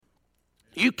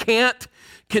You can't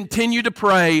continue to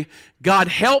pray, God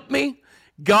help me,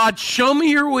 God show me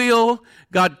your will,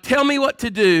 God tell me what to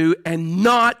do, and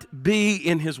not be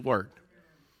in his word.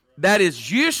 That is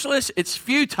useless. It's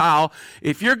futile.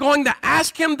 If you're going to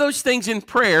ask him those things in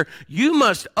prayer, you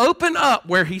must open up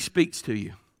where he speaks to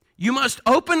you. You must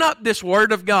open up this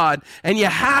word of God, and you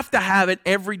have to have it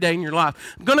every day in your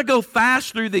life. I'm going to go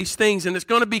fast through these things, and it's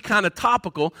going to be kind of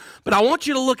topical, but I want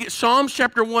you to look at Psalms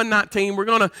chapter 119. We're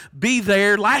going to be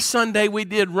there. Last Sunday, we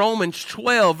did Romans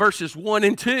 12, verses 1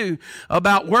 and 2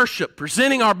 about worship,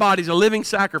 presenting our bodies a living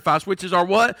sacrifice, which is our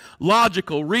what?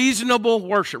 Logical, reasonable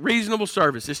worship, reasonable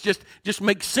service. It's just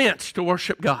makes sense to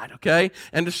worship God, okay,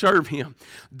 and to serve him.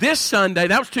 This Sunday,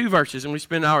 that was 2 verses, and we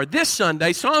spent an hour. This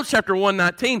Sunday, Psalms chapter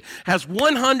 119 has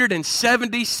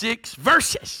 176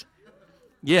 verses.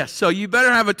 Yes, so you better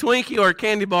have a Twinkie or a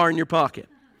candy bar in your pocket.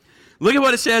 Look at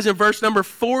what it says in verse number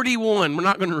 41. We're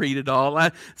not going to read it all.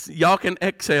 Y'all can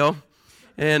exhale,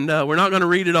 and we're not going to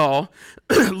read it all.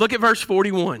 Look at verse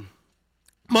 41.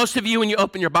 Most of you, when you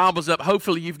open your Bibles up,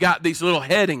 hopefully you've got these little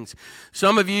headings.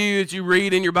 Some of you, as you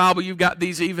read in your Bible, you've got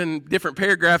these even different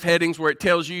paragraph headings where it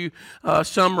tells you a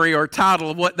summary or a title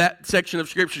of what that section of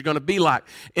Scripture is going to be like.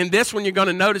 In this one, you're going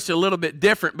to notice it a little bit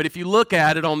different, but if you look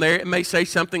at it on there, it may say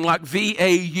something like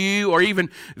VAU or even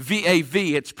VAV.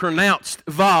 It's pronounced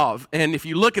Vav. And if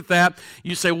you look at that,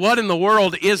 you say, what in the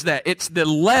world is that? It's the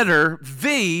letter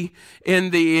V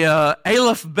in the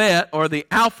alphabet or the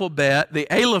alphabet,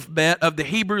 the alphabet of the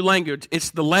Hebrew language. It's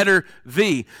the letter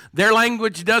V. Their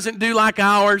language doesn't do like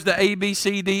ours, the A, B,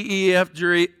 C, D, E, F,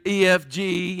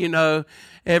 G, you know,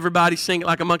 everybody sing it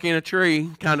like a monkey in a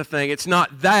tree kind of thing. It's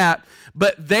not that,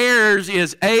 but theirs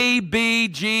is A, B,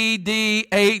 G, D,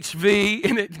 H, V,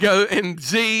 and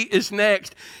Z is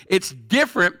next. It's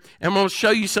different, and I'm going to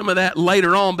show you some of that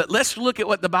later on, but let's look at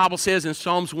what the Bible says in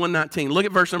Psalms 119. Look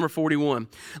at verse number 41.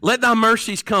 Let thy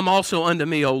mercies come also unto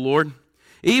me, O Lord,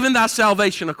 even thy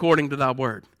salvation according to thy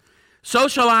word. So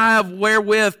shall I have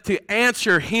wherewith to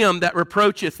answer him that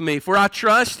reproacheth me, for I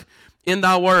trust in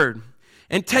thy word.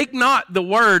 And take not the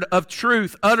word of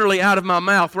truth utterly out of my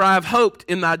mouth, for I have hoped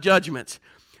in thy judgments.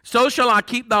 So shall I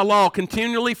keep thy law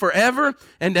continually forever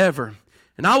and ever.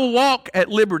 And I will walk at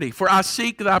liberty, for I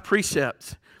seek thy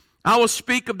precepts. I will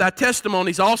speak of thy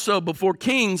testimonies also before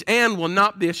kings, and will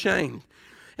not be ashamed.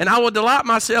 And I will delight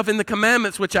myself in the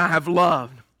commandments which I have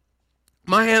loved.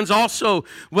 My hands also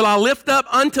will I lift up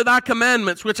unto thy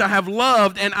commandments, which I have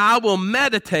loved, and I will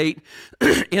meditate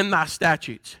in thy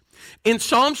statutes. In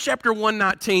Psalms chapter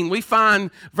 119, we find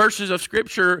verses of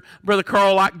Scripture, Brother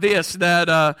Carl, like this, that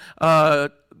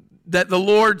the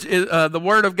Lord's the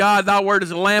Word of God, thy word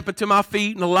is a lamp unto my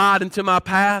feet and a light unto my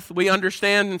path. We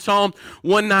understand in Psalm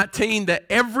 119 that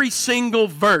every single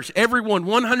verse, every one,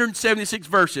 176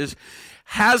 verses,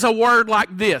 has a word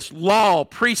like this: law,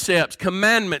 precepts,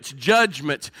 commandments,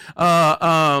 judgments,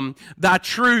 thy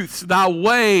truths, thy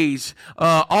ways,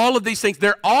 all of these things.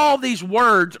 All these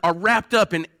words are wrapped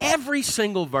up in every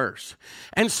single verse.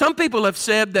 And some people have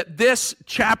said that this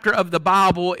chapter of the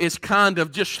Bible is kind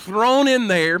of just thrown in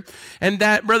there, and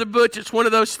that, Brother Butch, it's one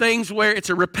of those things where it's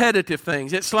a repetitive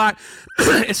thing. It's like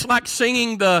it's like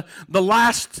singing the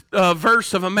last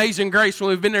verse of Amazing Grace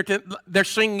when we've been there. They're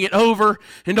singing it over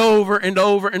and over and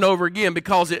over and over again,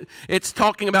 because it's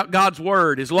talking about God's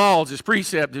word, his laws, his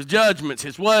precepts, his judgments,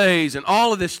 his ways, and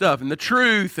all of this stuff, and the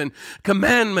truth and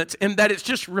commandments, and that it's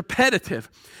just repetitive.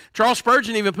 Charles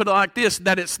Spurgeon even put it like this,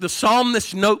 that it's the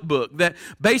psalmist's notebook, that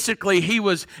basically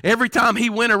every time he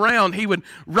went around, he would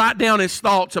write down his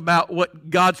thoughts about what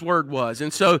God's word was.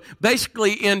 And so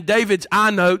basically in David's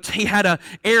iNotes, he had an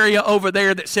area over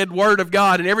there that said Word of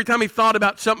God, and every time he thought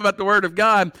about something about the Word of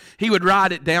God, he would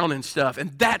write it down and stuff.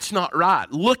 And that's not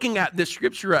right. Looking at this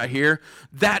scripture right here,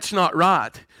 that's not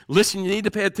right. Listen, you need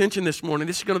to pay attention this morning.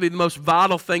 This is going to be the most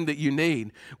vital thing that you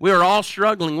need. We are all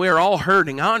struggling. We are all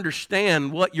hurting. I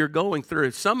understand what you're going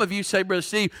through. Some of you say, Brother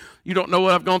Steve, you don't know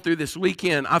what I've gone through this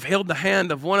weekend. I've held the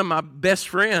hand of one of my best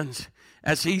friends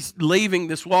as he's leaving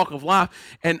this walk of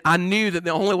life, and I knew that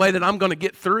the only way that I'm going to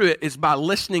get through it is by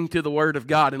listening to the Word of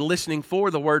God and listening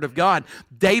for the Word of God.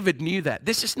 David knew that.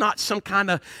 This is not some kind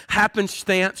of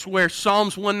happenstance where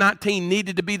Psalms 119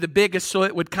 needed to be the biggest so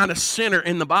it would kind of center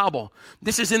in the Bible.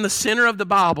 This is in the center of the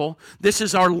Bible. This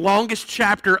is our longest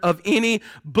chapter of any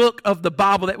book of the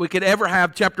Bible that we could ever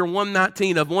have, chapter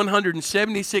 119 of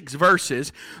 176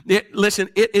 verses. Listen,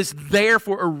 it is there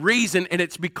for a reason, and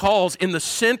it's because in the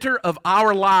center of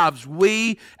our lives,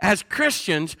 we as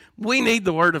Christians, we need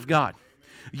the Word of God.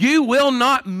 You will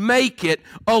not make it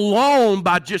alone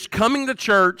by just coming to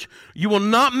church. You will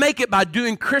not make it by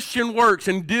doing Christian works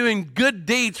and doing good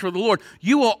deeds for the Lord.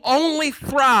 You will only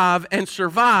thrive and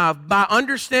survive by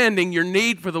understanding your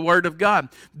need for the Word of God.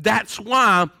 That's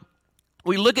why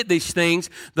we look at these things.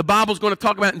 The Bible's going to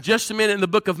talk about in just a minute in the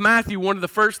book of Matthew. One of the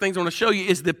first things I want to show you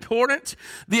is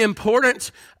the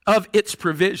importance of its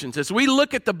provisions. As we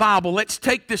look at the Bible, let's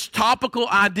take this topical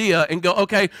idea and go,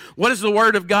 okay, what does the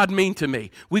Word of God mean to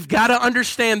me? We've got to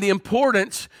understand the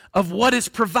importance of what is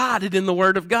provided in the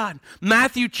Word of God.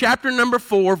 Matthew chapter number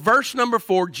 4, verse number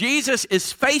 4, Jesus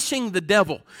is facing the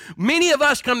devil. Many of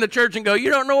us come to church and go, you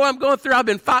don't know what I'm going through? I've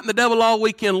been fighting the devil all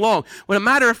weekend long. When a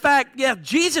matter of fact, yeah,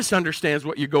 Jesus understands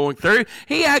what you're going through.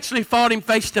 He actually fought him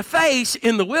face to face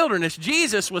in the wilderness.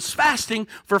 Jesus was fasting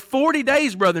for 40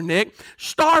 days, Brother Nick,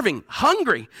 starving,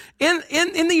 hungry. In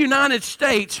the United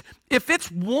States, if it's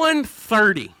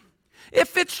 1:30,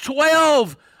 if it's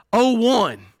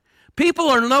 12:01, people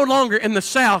are no longer in the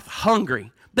South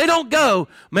hungry. They don't go,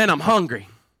 man, I'm hungry.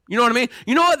 You know what I mean?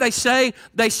 You know what they say?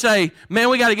 They say, man,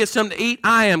 we got to get something to eat.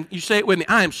 You say it with me,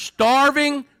 I am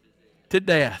starving to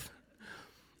death.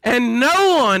 And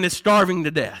no one is starving to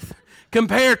death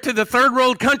compared to the third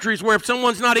world countries where if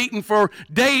someone's not eating for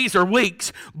days or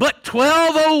weeks, but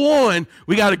 12:01,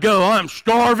 we got to go. I'm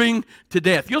starving to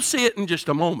death. You'll see it in just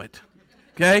a moment,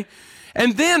 okay?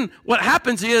 And then what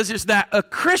happens is that a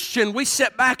Christian, we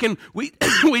sit back and we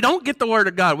don't get the Word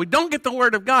of God. We don't get the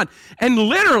Word of God. And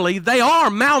literally, they are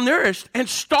malnourished and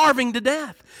starving to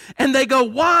death. And they go,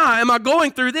 why am I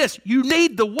going through this? You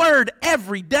need the Word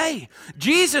every day.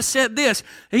 Jesus said this.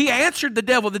 He answered the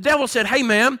devil. The devil said, hey,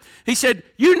 man. He said,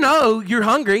 you know you're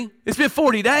hungry. It's been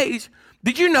 40 days.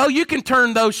 Did you know you can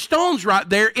turn those stones right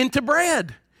there into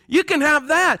bread? You can have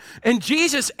that. And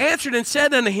Jesus answered and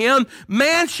said unto him,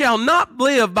 man shall not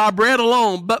live by bread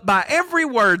alone, but by every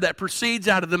word that proceeds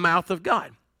out of the mouth of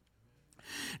God.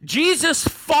 Jesus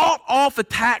fought off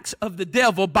attacks of the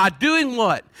devil by doing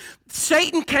what?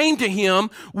 Satan came to him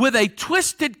with a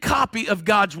twisted copy of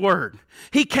God's word.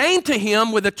 He came to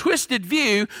him with a twisted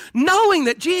view, knowing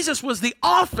that Jesus was the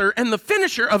author and the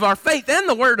finisher of our faith and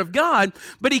the Word of God.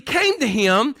 But he came to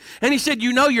him and he said,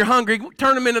 you know you're hungry,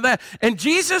 turn him into that. And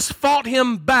Jesus fought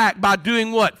him back by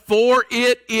doing what? For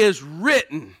it is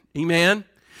written. Amen.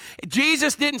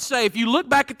 Jesus didn't say, if you look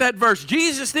back at that verse,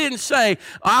 Jesus didn't say,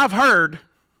 I've heard.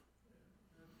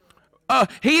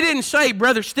 He didn't say,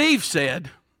 Brother Steve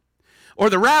said, or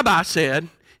the rabbi said.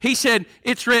 He said,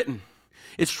 it's written.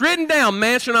 It's written down,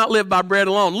 man shall not live by bread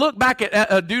alone. Look back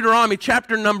at Deuteronomy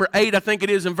chapter number 8, I think it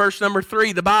is, in verse number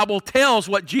 3. The Bible tells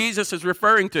what Jesus is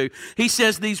referring to. He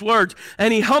says these words,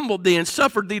 and he humbled thee and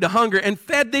suffered thee to hunger and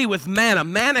fed thee with manna.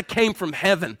 Manna came from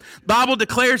heaven. The Bible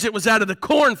declares it was out of the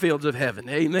cornfields of heaven.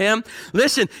 Amen.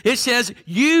 Listen, it says,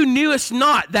 you knewest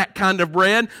not that kind of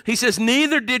bread. He says,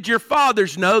 neither did your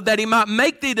fathers know, that he might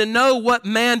make thee to know what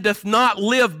man doth not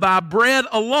live by bread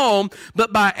alone,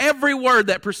 but by every word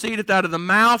that proceedeth out of the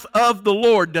mouth of the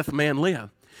Lord doth man live.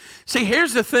 See,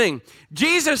 here's the thing.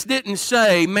 Jesus didn't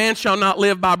say, man shall not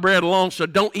live by bread alone, so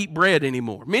don't eat bread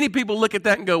anymore. Many people look at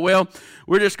that and go, well,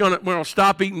 we're going to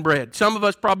stop eating bread. Some of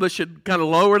us probably should kind of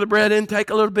lower the bread intake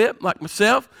a little bit, like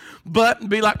myself, but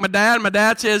be like my dad. My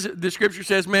dad says, the scripture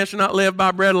says, man shall not live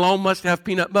by bread alone, must have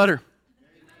peanut butter.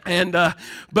 And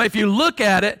but if you look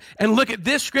at it and look at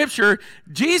this scripture,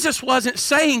 Jesus wasn't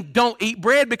saying don't eat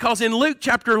bread, because in Luke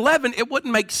chapter 11 it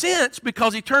wouldn't make sense,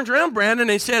 because he turns around, Brandon,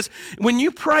 and he says, when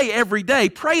you pray every day,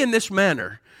 pray in this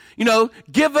manner. You know,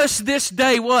 give us this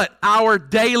day what? Our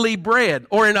daily bread.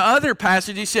 Or in other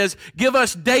passage, he says, give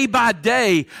us day by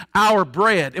day our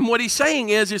bread. And what he's saying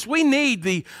is we need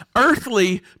the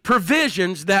earthly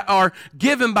provisions that are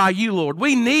given by you, Lord.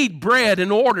 We need bread in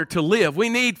order to live. We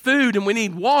need food and we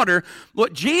need water.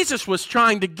 What Jesus was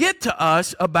trying to get to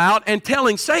us about and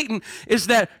telling Satan is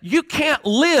that you can't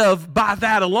live by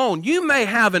that alone. You may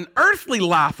have an earthly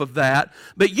life of that,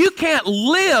 but you can't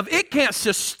live. It can't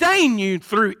sustain you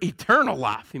through eternal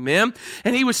life. Amen.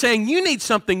 And he was saying you need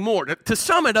something more. To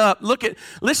sum it up,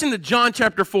 listen to John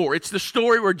chapter 4. It's the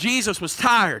story where Jesus was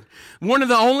tired. One of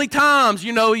the only times,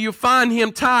 you find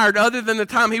him tired, other than the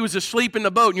time he was asleep in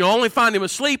the boat. And you only find him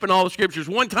asleep in all the scriptures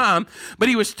one time, but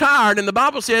he was tired. And the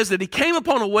Bible says that he came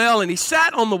upon a well and he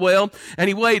sat on the well and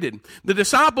he waited. The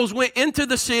disciples went into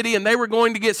the city and they were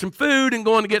going to get some food and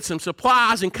going to get some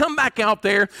supplies and come back out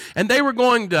there, and they were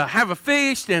going to have a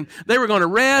feast and they were going to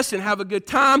rest and have a good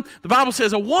time. time the Bible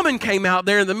says a woman came out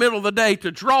there in the middle of the day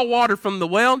to draw water from the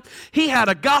well. He had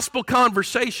a gospel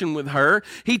conversation with her.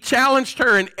 He challenged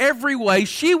her in every way.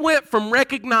 She went from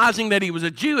recognizing that he was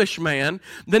a Jewish man.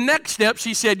 The next step,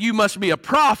 she said, you must be a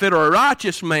prophet or a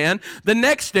righteous man. The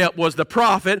next step was the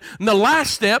prophet. And the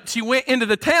last step, she went into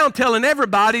the town telling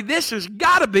everybody, this has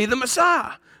got to be the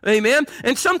Messiah. Amen.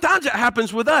 And sometimes it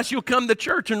happens with us. You'll come to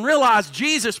church and realize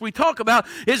Jesus we talk about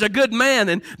is a good man.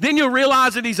 And then you'll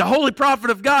realize that he's a holy prophet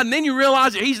of God. And then you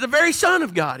realize that he's the very Son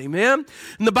of God. Amen.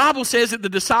 And the Bible says that the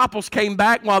disciples came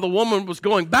back while the woman was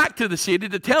going back to the city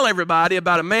to tell everybody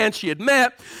about a man she had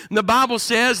met. And the Bible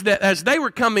says that as they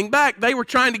were coming back, they were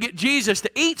trying to get Jesus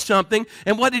to eat something.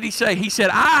 And what did he say? He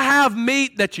said, I have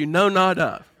meat that you know not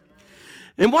of.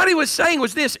 And what he was saying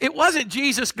was this: it wasn't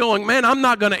Jesus going, man, I'm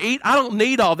not going to eat. I don't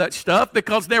need all that stuff,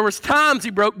 because there was times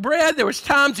he broke bread. There was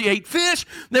times he ate fish.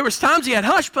 There was times he had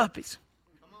hush puppies.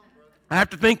 I have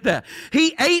to think that.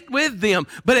 He ate with them.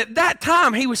 But at that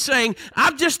time, he was saying,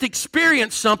 I've just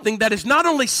experienced something that has not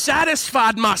only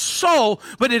satisfied my soul,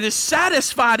 but it has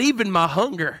satisfied even my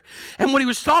hunger. And when he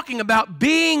was talking about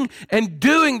being and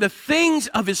doing the things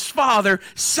of his Father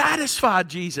satisfied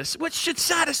Jesus, which should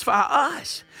satisfy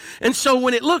us. And so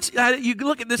when it looks at it, you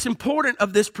look at this importance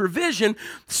of this provision,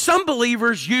 some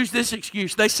believers use this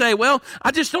excuse. They say, well,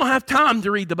 I just don't have time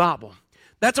to read the Bible.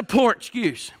 That's a poor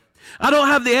excuse. I don't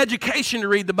have the education to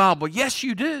read the Bible. Yes,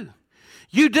 you do.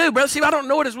 You do, brother. See, I don't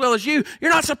know it as well as you.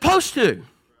 You're not supposed to.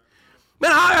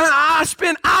 Man, I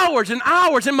spend hours and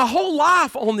hours in my whole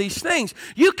life on these things.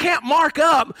 You can't mark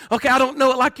up, okay, I don't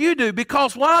know it like you do.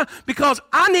 Because why? Because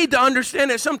I need to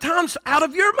understand it sometimes out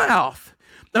of your mouth.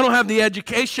 I don't have the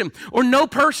education, or no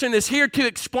person is here to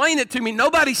explain it to me.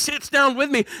 Nobody sits down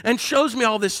with me and shows me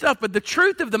all this stuff. But the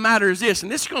truth of the matter is this, and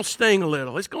this is going to sting a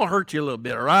little. It's going to hurt you a little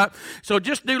bit, all right? So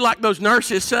just do like those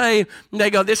nurses say. They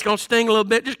go, this is going to sting a little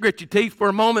bit. Just grit your teeth for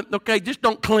a moment, okay? Just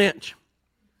don't clench.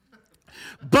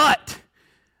 But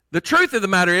the truth of the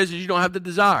matter is you don't have the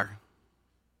desire.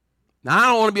 Now, I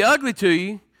don't want to be ugly to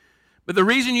you, but the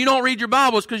reason you don't read your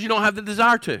Bible is because you don't have the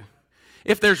desire to.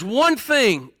 If there's one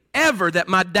thing ever that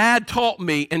my dad taught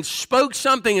me and spoke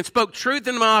something and spoke truth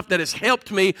in my life that has helped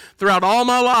me throughout all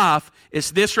my life,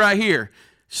 it's this right here.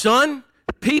 Son,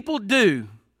 people do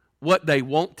what they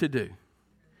want to do.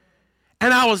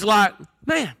 And I was like,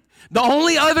 man, the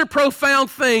only other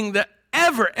profound thing that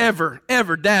ever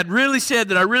Dad really said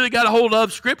that I really got a hold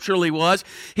of scripturally was,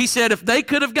 he said if they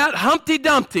could have got Humpty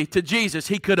Dumpty to Jesus,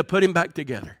 he could have put him back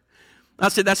together. I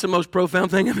said, that's the most profound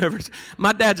thing I've ever said.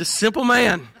 My dad's a simple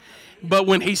man. But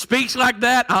when he speaks like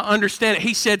that, I understand it.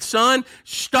 He said, son,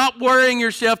 stop worrying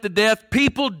yourself to death.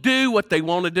 People do what they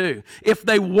want to do. If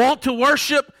they want to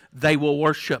worship, they will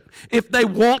worship. If they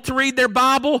want to read their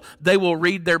Bible, they will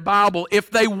read their Bible. If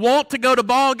they want to go to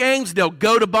ball games, they'll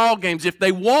go to ball games. If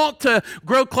they want to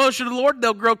grow closer to the Lord,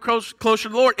 they'll grow closer to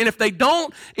the Lord. And if they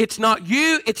don't, it's not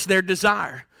you, it's their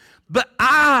desire. But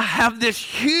I have this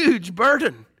huge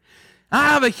burden. I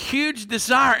have a huge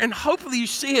desire, and hopefully you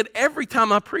see it every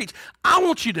time I preach. I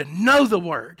want you to know the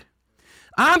Word.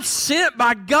 I'm sent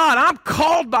by God. I'm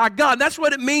called by God. That's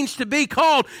what it means to be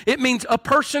called. It means a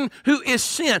person who is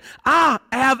sent. I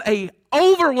have an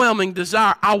overwhelming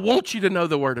desire. I want you to know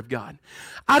the Word of God.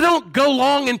 I don't go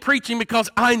long in preaching because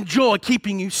I enjoy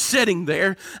keeping you sitting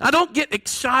there. I don't get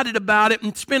excited about it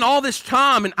and spend all this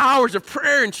time and hours of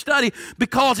prayer and study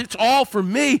because it's all for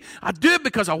me. I do it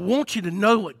because I want you to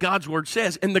know what God's Word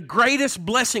says. And the greatest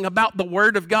blessing about the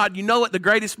Word of God, you know what the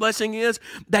greatest blessing is?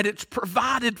 That it's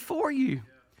provided for you.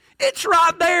 It's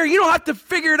right there. You don't have to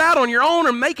figure it out on your own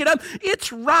or make it up.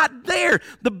 It's right there.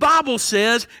 The Bible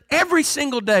says every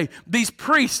single day, these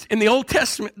priests in the Old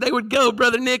Testament, they would go,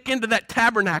 Brother Nick, into that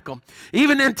tabernacle,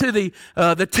 even into the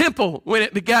temple when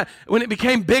it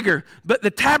became bigger. But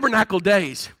the tabernacle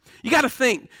days, you got to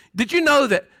think, did you know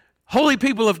that holy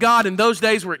people of God in those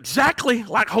days were exactly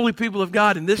like holy people of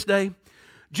God in this day?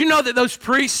 Did you know that those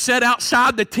priests sat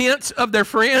outside the tents of their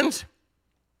friends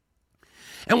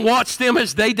and watched them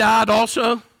as they died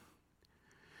also?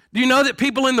 Do you know that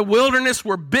people in the wilderness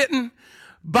were bitten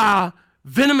by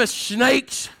venomous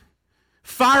snakes,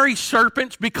 fiery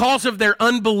serpents because of their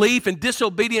unbelief and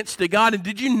disobedience to God? And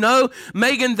did you know,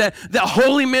 Megan, that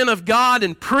holy men of God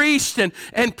and priests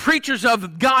and preachers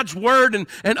of God's word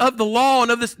and of the law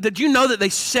and of this, did you know that they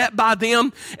sat by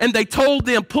them and they told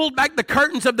them, pulled back the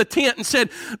curtains of the tent and said,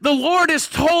 the Lord has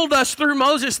told us through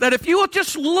Moses that if you will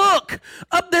just look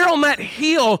up there on that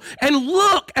hill and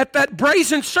look at that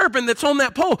brazen serpent that's on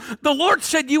that pole, the Lord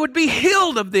said you would be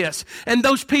healed of this. And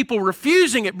those people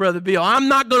refusing it, Brother Bill, I'm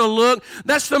not going to look.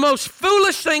 That's the most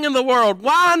foolish thing in the world.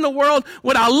 Why in the world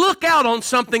would I look out on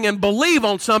something and believe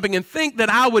on something and think that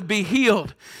I would be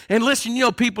healed? And listen,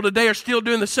 people today are still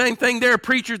doing the same thing. There are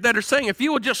preachers that are saying, if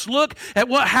you will just look at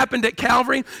what happened at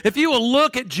Calvary, if you will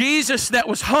look at Jesus that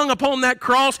was hung upon that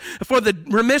cross for the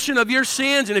remission of your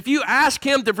sins, and if you ask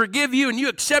him to forgive you and you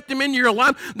accept him into your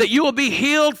life, that you will be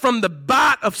healed from the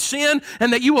bite of sin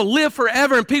and that you will live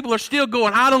forever. And people are still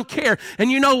going, I don't care.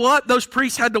 And you know what? Those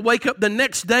priests had to wake up the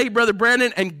next day, Brother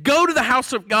Brandon, and go to the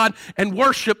house of God and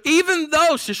worship, even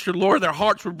though, Sister Laura, their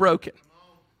hearts were broken.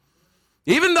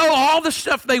 Even though all the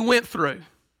stuff they went through,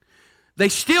 they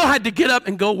still had to get up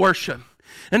and go worship.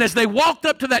 And as they walked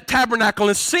up to that tabernacle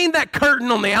and seen that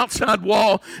curtain on the outside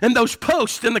wall and those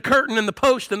posts and the curtain and the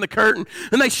post and the curtain,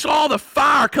 and they saw the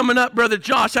fire coming up, Brother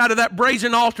Josh, out of that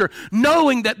brazen altar,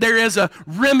 knowing that there is a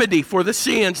remedy for the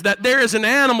sins, that there is an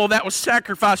animal that was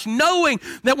sacrificed, knowing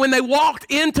that when they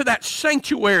walked into that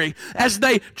sanctuary, as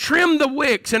they trimmed the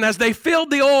wicks and as they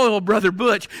filled the oil, Brother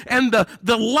Butch, and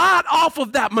the light off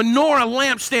of that menorah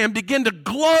lampstand began to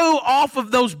glow off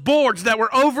of those boards that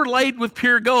were overlaid with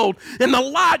pure gold, and the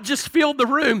light just filled the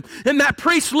room, and that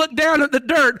priest looked down at the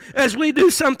dirt, as we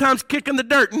do sometimes, kicking the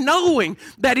dirt, knowing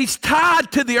that he's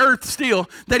tied to the earth still,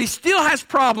 that he still has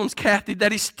problems, Kathy,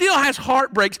 that he still has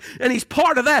heartbreaks, and he's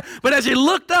part of that. But as he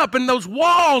looked up and those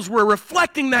walls were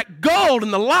reflecting that gold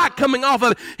and the light coming off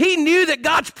of it, he knew that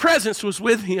God's presence was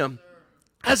with him.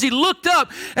 As he looked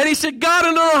up and he said, God, I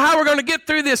don't know how we're going to get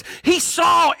through this. He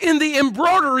saw in the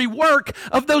embroidery work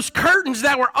of those curtains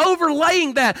that were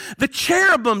overlaying that, the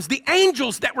cherubims, the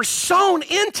angels that were sewn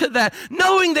into that,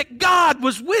 knowing that God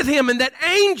was with him and that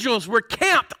angels were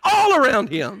camped all around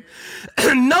him.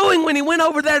 Knowing when he went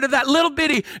over there to that little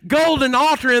bitty golden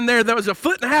altar in there that was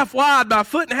 1.5 feet wide by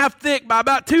 1.5 feet thick by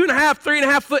about 2.5,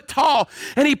 3.5 foot tall,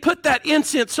 and he put that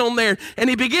incense on there and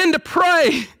he began to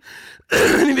pray.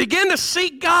 And he began to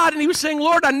seek God, and he was saying,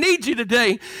 Lord, I need you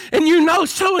today. And you know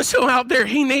so-and-so out there,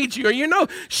 he needs you. Or you know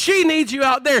she needs you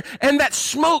out there. And that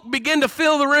smoke began to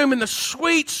fill the room, and the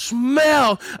sweet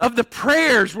smell of the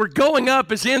prayers were going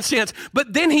up as incense.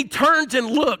 But then he turns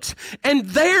and looks, and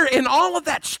there in all of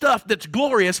that stuff that's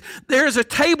glorious, there's a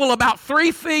table about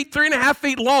 3 feet, 3.5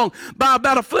 feet long, by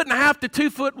about 1.5 to 2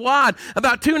 foot wide,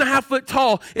 about 2.5 foot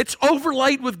tall. It's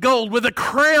overlaid with gold with a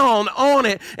crown on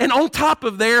it. And on top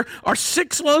of there are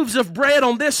 6 loaves of bread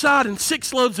on this side and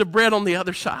 6 loaves of bread on the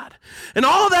other side. And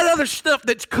all that other stuff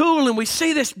that's cool, and we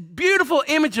see this beautiful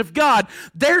image of God,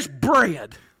 there's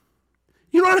bread.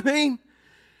 You know what I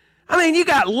mean? You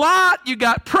got light, you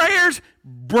got prayers,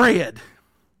 bread.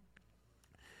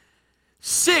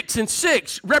 6 and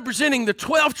 6 representing the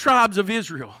 12 tribes of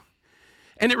Israel.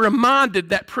 And it reminded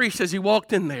that priest as he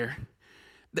walked in there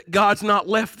that God's not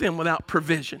left them without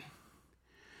provision.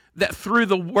 That through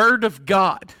the word of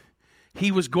God, he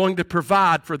was going to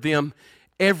provide for them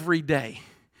every day.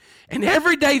 And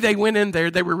every day they went in there,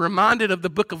 they were reminded of the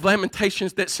book of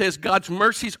Lamentations that says God's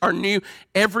mercies are new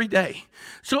every day.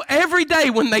 So every day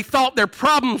when they thought their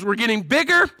problems were getting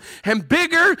bigger and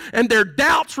bigger and their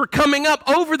doubts were coming up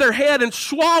over their head and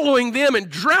swallowing them and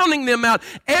drowning them out,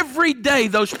 every day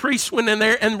those priests went in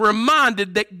there and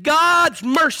reminded that God's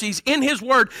mercies in his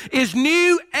word is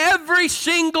new every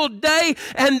single day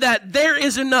and that there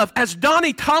is enough. As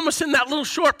Donnie Thomason, that little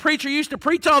short preacher, used to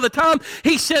preach all the time,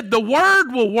 he said the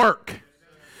word will work.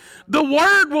 The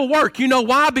word will work. You know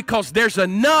why? Because there's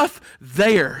enough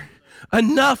there.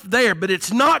 Enough there, but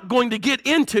it's not going to get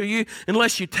into you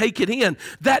unless you take it in.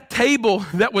 That table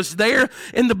that was there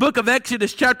in the book of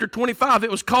Exodus chapter 25,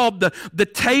 it was called the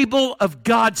table of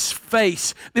God's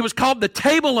face. It was called the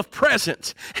table of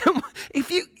presence.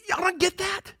 If y'all don't get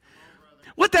that?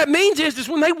 What that means is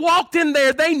when they walked in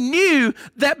there, they knew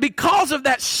that because of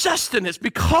that sustenance,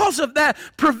 because of that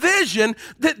provision,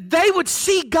 that they would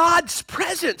see God's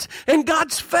presence and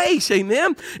God's face.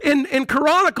 Amen. In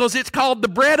Chronicles, it's called the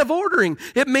bread of ordering.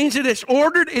 It means that it's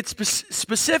ordered, it's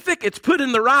specific, it's put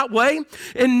in the right way.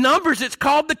 In Numbers, it's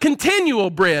called the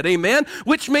continual bread. Amen.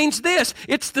 Which means this: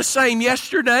 it's the same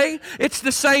yesterday, it's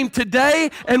the same today,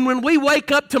 and when we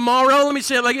wake up tomorrow, let me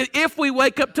say it like this: if we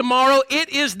wake up tomorrow, it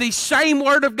is the same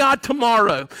word of God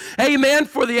tomorrow. Amen.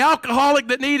 For the alcoholic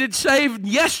that needed saved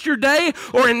yesterday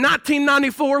or in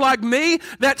 1994 like me,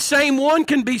 that same one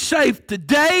can be saved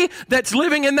today that's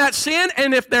living in that sin,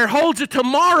 and if there holds a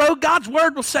tomorrow, God's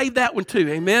word will save that one too.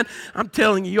 Amen. I'm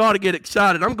telling you, you ought to get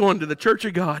excited. I'm going to the church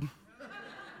of God.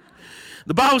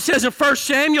 The Bible says in 1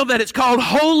 Samuel that it's called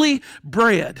holy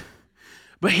bread.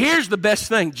 But here's the best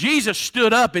thing. Jesus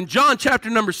stood up in John chapter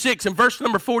number 6 and verse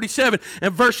number 47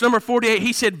 and verse number 48.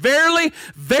 He said, "Verily,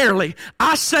 verily,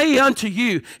 I say unto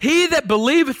you, he that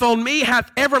believeth on me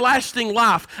hath everlasting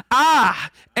life. I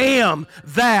am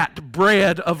that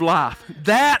bread of life."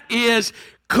 That is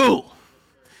cool.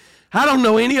 I don't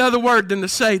know any other word than to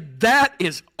say that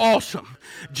is awesome.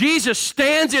 Jesus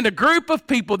stands in a group of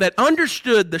people that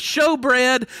understood the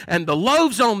showbread and the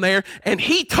loaves on there, and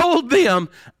he told them,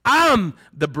 "I'm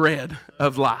the bread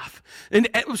of life." And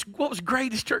what was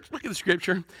great is, church, look at the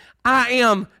scripture. I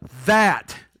am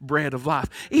that bread of life.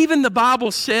 Even the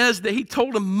Bible says that he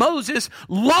told him Moses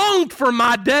longed for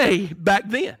my day back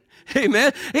then.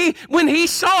 Amen. When he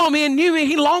saw me and knew me,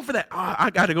 he longed for that. Oh, I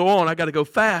got to go on. I got to go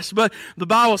fast. But the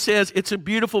Bible says it's a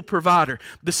beautiful provider.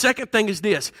 The second thing is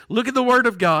this. Look at the Word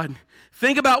of God.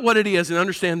 Think about what it is and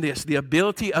understand this, the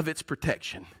ability of its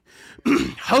protection.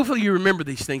 Hopefully you remember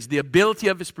these things, the ability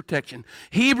of its protection.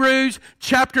 Hebrews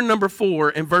chapter number 4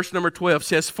 and verse number 12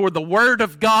 says, "For the Word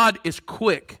of God is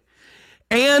quick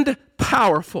and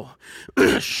powerful,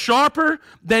 sharper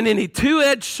than any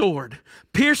two-edged sword,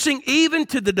 piercing even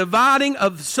to the dividing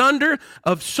of sunder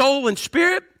of soul and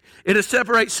spirit." It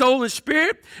separates soul and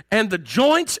spirit, and the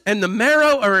joints and the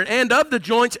marrow, and of the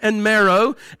joints and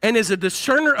marrow, and is a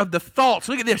discerner of the thoughts.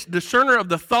 Look at this, discerner of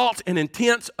the thoughts and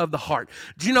intents of the heart.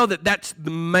 Do you know that that's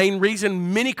the main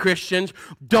reason many Christians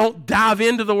don't dive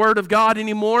into the Word of God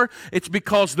anymore? It's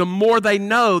because the more they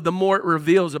know, the more it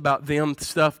reveals about them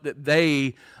stuff that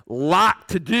they like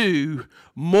to do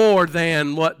more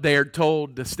than what they're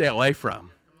told to stay away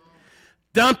from.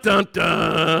 Dun, dun,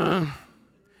 dun.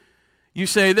 You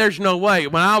say, there's no way.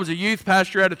 When I was a youth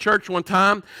pastor at a church one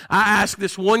time, I asked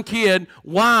this one kid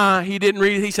why he didn't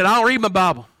read it. He said, "I don't read my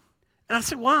Bible." And I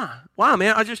said, "Why? Why,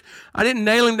 man?" I didn't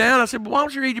nail him down. I said, "Why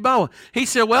don't you read your Bible?" He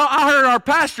said, "Well, I heard our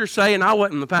pastor say," and I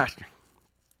wasn't the pastor.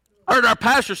 I heard our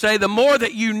pastor say, "The more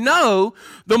that you know,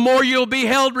 the more you'll be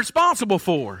held responsible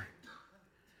for."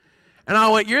 And I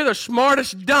went, "You're the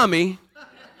smartest dummy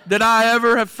that I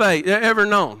ever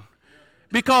known."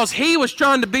 Because he was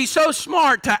trying to be so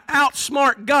smart to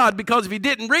outsmart God, because if he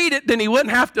didn't read it, then he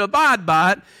wouldn't have to abide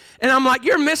by it. And I'm like,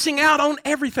 you're missing out on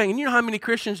everything. And you know how many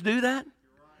Christians do that?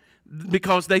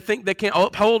 Because they think they can't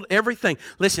uphold everything.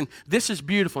 Listen, this is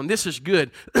beautiful and this is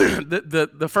good.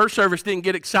 The first service didn't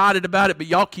get excited about it, but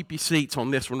y'all keep your seats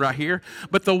on this one right here.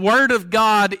 But the Word of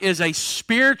God is a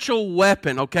spiritual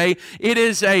weapon, okay? It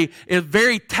is a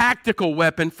very tactical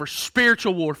weapon for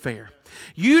spiritual warfare.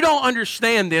 You don't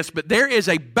understand this, but there is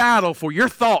a battle for your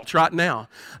thoughts right now.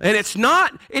 And it's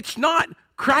not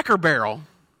Cracker Barrel.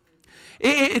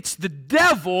 It's the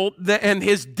devil and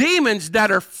his demons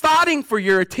that are fighting for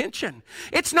your attention.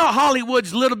 It's not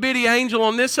Hollywood's little bitty angel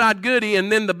on this side, goody,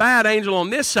 and then the bad angel on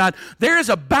this side. There is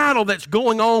a battle that's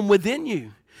going on within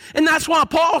you. And that's why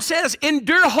Paul says,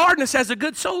 endure hardness as a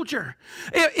good soldier.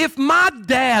 If my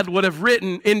dad would have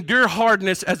written endure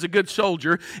hardness as a good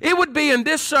soldier, it would be in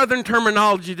this Southern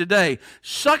terminology today.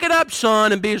 Suck it up,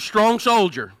 son, and be a strong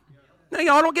soldier. Now,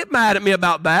 y'all don't get mad at me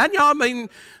about that. Y'all, I mean,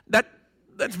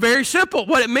 that's very simple.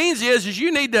 What it means is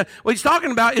you need to, what he's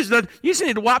talking about is that you just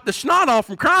need to wipe the snot off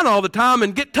from crying all the time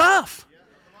and get tough.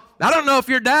 I don't know if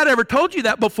your dad ever told you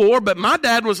that before, but my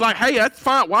dad was like, "Hey, that's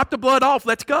fine. Wipe the blood off.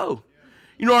 Let's go."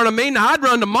 You know what I mean? Now, I'd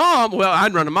run to mom. Well,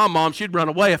 I'd run to my mom. She'd run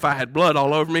away if I had blood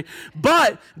all over me.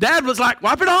 But Dad was like,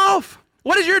 "Wipe it off."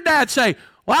 What does your dad say?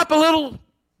 Wipe a little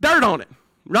dirt on it,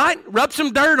 right? Rub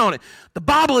some dirt on it. The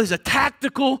Bible is a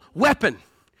tactical weapon.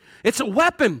 It's a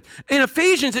weapon. In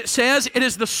Ephesians, it says it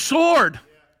is the sword.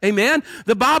 Amen?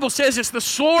 The Bible says it's the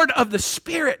sword of the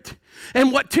Spirit.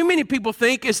 And what too many people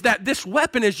think is that this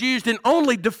weapon is used in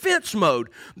only defense mode,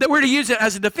 that we're to use it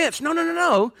as a defense.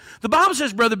 No. The Bible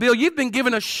says, Brother Bill, you've been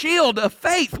given a shield of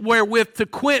faith wherewith to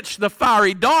quench the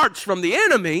fiery darts from the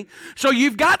enemy. So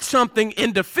you've got something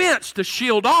in defense to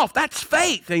shield off. That's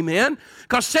faith, amen?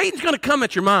 Because Satan's going to come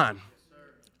at your mind.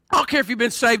 I don't care if you've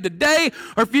been saved a day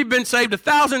or if you've been saved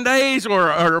 1,000 days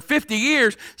or 50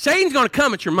 years, Satan's going to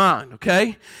come at your mind,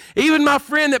 okay? Even my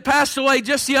friend that passed away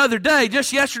just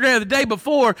yesterday or the day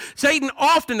before, Satan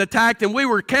often attacked, and we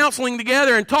were counseling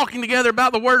together and talking together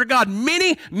about the Word of God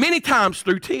many, many times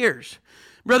through tears.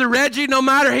 Brother Reggie, no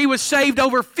matter, he was saved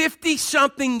over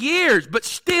 50-something years, but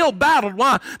still battled.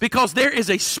 Why? Because there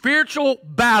is a spiritual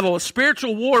battle, a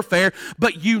spiritual warfare,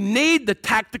 but you need the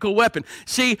tactical weapon.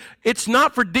 See, it's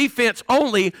not for defense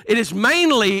only. It is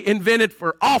mainly invented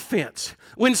for offense.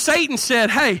 When Satan said,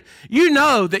 "Hey, you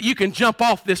know that you can jump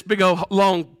off this big old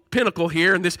long pinnacle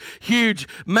here and this huge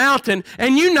mountain,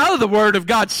 and you know the Word of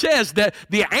God says that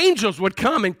the angels would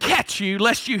come and catch you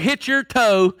lest you hit your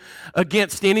toe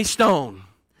against any stone."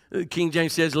 King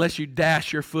James says, unless you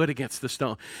dash your foot against the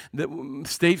stone.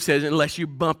 Steve says, unless you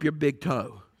bump your big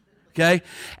toe. Okay?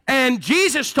 And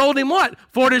Jesus told him what?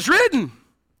 For it is written,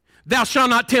 thou shalt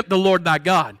not tempt the Lord thy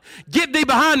God. Get thee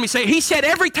behind me. He said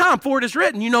every time, for it is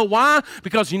written. You know why?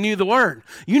 Because he knew the word.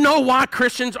 You know why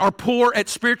Christians are poor at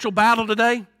spiritual battle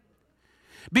today?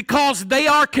 Because they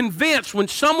are convinced when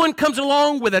someone comes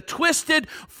along with a twisted,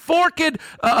 forked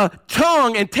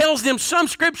tongue and tells them some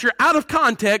scripture out of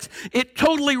context, it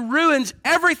totally ruins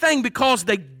everything because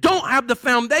they don't have the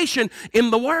foundation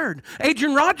in the Word.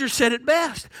 Adrian Rogers said it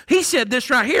best. He said this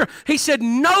right here. He said,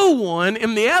 no one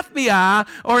in the FBI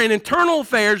or in internal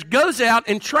affairs goes out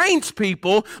and trains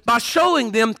people by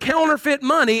showing them counterfeit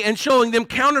money and showing them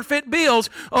counterfeit bills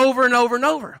over and over and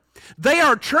over. They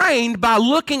are trained by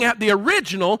looking at the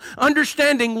original,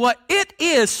 understanding what it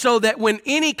is so that when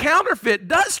any counterfeit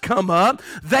does come up,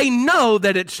 they know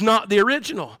that it's not the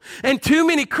original. And too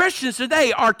many Christians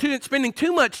today are spending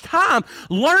too much time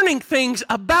learning things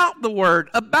about the Word,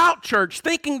 about church,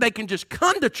 thinking they can just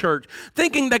come to church,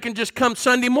 thinking they can just come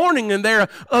Sunday morning and they're an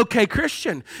okay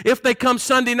Christian. If they come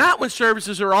Sunday night when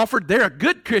services are offered, they're a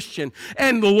good Christian.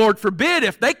 And the Lord forbid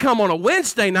if they come on a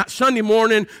Wednesday night, Sunday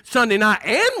morning, Sunday night,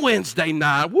 and Wednesday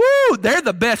night, woo, they're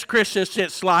the best Christians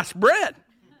since sliced bread.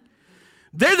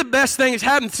 They're the best thing that's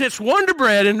happened since Wonder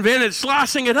Bread invented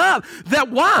slicing it up.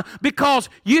 Why? Because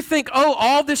you think, oh,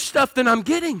 all this stuff that I'm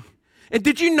getting. And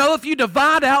did you know if you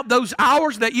divide out those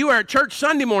hours that you are at church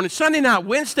Sunday morning, Sunday night,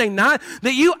 Wednesday night,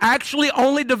 that you actually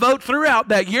only devote throughout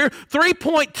that year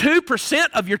 3.2%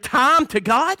 of your time to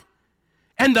God?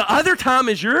 And the other time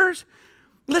is yours?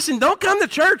 Listen, don't come to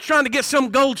church trying to get some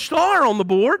gold star on the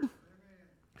board.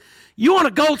 You want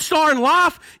a gold star in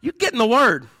life? You get in the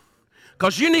Word.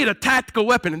 Because you need a tactical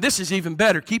weapon. And this is even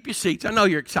better. Keep your seats. I know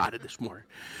you're excited this morning.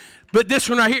 But this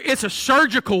one right here, it's a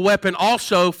surgical weapon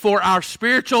also for our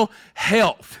spiritual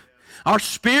health. Our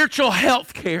spiritual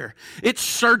health care. It's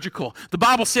surgical. The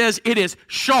Bible says it is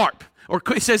sharp. Or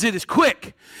it says it is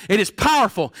quick. It is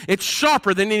powerful. It's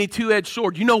sharper than any two-edged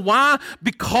sword. You know why?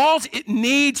 Because it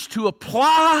needs to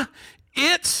apply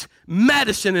its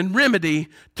medicine and remedy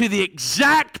to the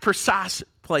exact precise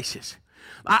places.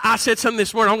 I said something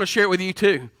this morning. I'm going to share it with you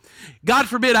too. God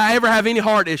forbid I ever have any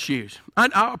heart issues. I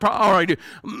already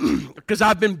do. Because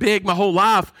I've been big my whole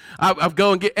life. I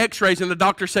go and get x-rays and the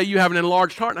doctors say you have an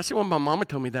enlarged heart. And I said, well, my mama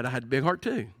told me that I had a big heart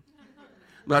too.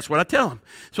 That's what I tell them.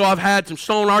 So I've had some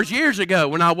sonars years ago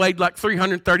when I weighed like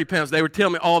 330 pounds. They were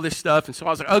telling me all this stuff. And so I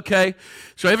was like, okay.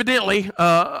 So evidently,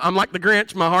 I'm like the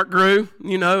Grinch. My heart grew.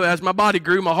 You know, as my body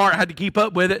grew, my heart had to keep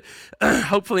up with it.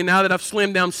 Hopefully now that I've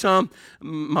slimmed down some,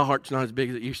 my heart's not as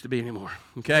big as it used to be anymore.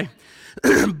 Okay?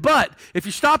 But if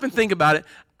you stop and think about it,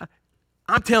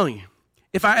 I'm telling you,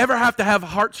 if I ever have to have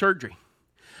heart surgery,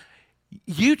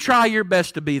 you try your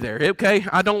best to be there, okay?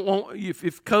 I don't want,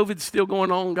 if COVID's still going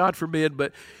on, God forbid,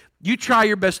 but you try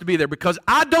your best to be there because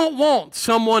I don't want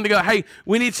someone to go, hey,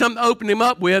 we need something to open him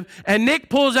up with, and Nick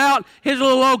pulls out his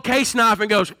little old case knife and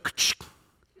goes,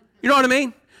 you know what I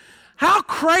mean? How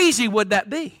crazy would that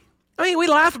be? I mean, we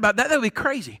laugh about that. That would be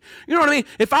crazy. You know what I mean?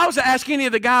 If I was to ask any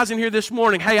of the guys in here this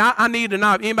morning, hey, I need a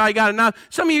knife. Anybody got a knife?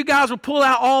 Some of you guys would pull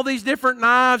out all these different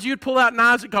knives. You'd pull out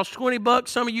knives that cost $20.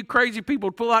 Some of you crazy people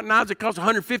would pull out knives that cost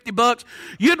 $150.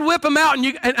 You'd whip them out,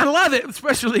 and I love it,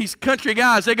 especially these country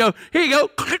guys. They go, here you go,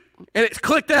 click, and it's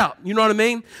clicked out. You know what I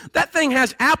mean? That thing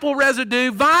has apple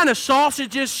residue, vine of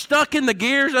sausages stuck in the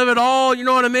gears of it all. You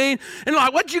know what I mean? And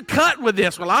like, what'd you cut with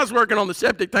this? Well, I was working on the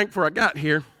septic tank before I got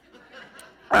here.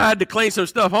 I had to clean some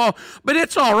stuff off, but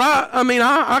it's all right. I mean,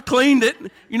 I cleaned it.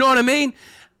 You know what I mean?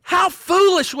 How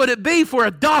foolish would it be for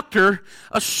a doctor,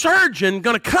 a surgeon,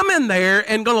 going to come in there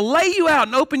and going to lay you out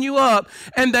and open you up,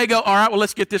 and they go, all right, well,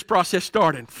 let's get this process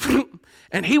started.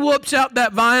 And he whoops out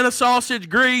that Vienna sausage,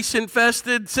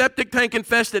 grease-infested, septic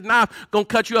tank-infested knife, going to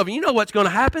cut you up. And you know what's going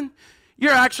to happen?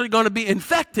 You're actually going to be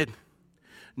infected.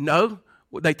 No,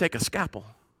 they take a scalpel.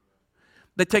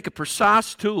 They take a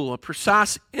precise tool, a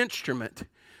precise instrument,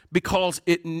 because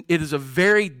it is a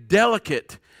very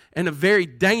delicate and a very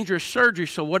dangerous surgery.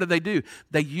 So what do?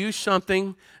 They use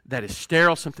something that is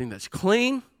sterile, something that's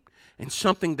clean, and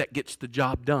something that gets the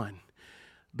job done.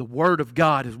 The Word of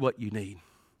God is what you need.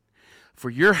 For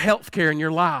your health care in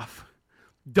your life,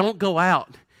 don't go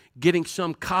out getting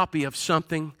some copy of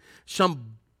something,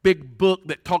 some big book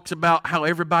that talks about how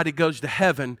everybody goes to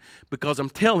heaven, because I'm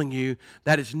telling you,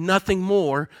 that is nothing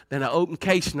more than an open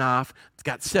case knife. It's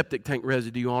got septic tank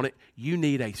residue on it. You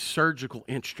need a surgical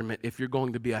instrument if you're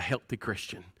going to be a healthy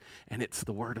Christian, and it's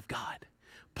the Word of God.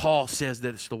 Paul says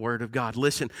that it's the Word of God.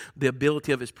 Listen, the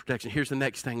ability of its protection. Here's the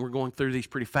next thing. We're going through these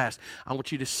pretty fast. I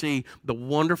want you to see the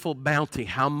wonderful bounty,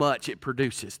 how much it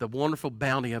produces, the wonderful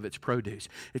bounty of its produce.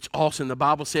 It's awesome. The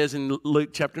Bible says in Luke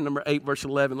chapter number 8, verse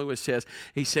 11, look what it says.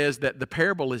 He says that the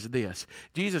parable is this.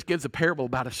 Jesus gives a parable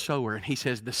about a sower, and he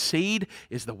says the seed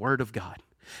is the Word of God.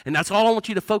 And that's all I want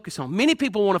you to focus on. Many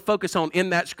people want to focus on, in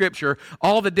that scripture,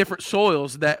 all the different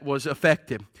soils that was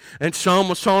affected. And some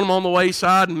was sown them on the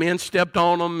wayside, and men stepped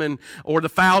on them, or the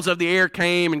fowls of the air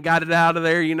came and got it out of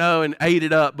there, and ate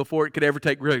it up before it could ever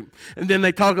take root. And then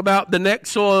they talk about the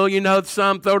next soil,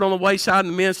 some throw it on the wayside,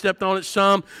 and the men stepped on it.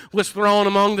 Some was thrown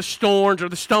among the thorns or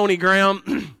the stony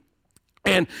ground,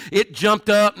 and it jumped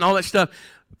up and all that stuff.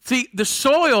 See, the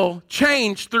soil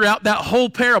changed throughout that whole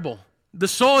parable. The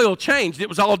soil changed. It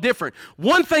was all different.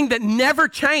 One thing that never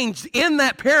changed in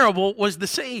that parable was the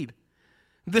seed.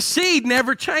 The seed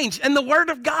never changed, and the Word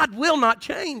of God will not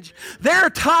change. There are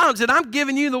times that I'm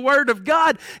giving you the Word of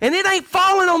God, and it ain't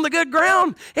falling on the good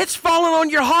ground. It's falling on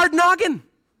your hard noggin.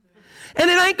 And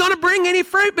it ain't going to bring any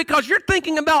fruit because you're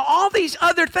thinking about all these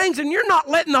other things, and you're not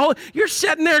letting you're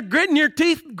sitting there gritting your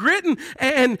teeth,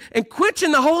 and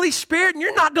quenching the Holy Spirit, and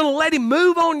you're not going to let Him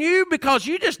move on you because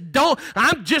you just don't.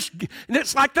 And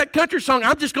it's like that country song,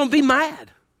 I'm just going to be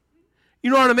mad. You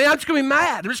know what I mean? I'm just going to be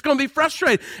mad. I'm just going to be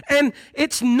frustrated. And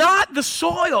it's not the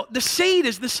soil. The seed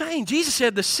is the same. Jesus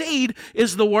said the seed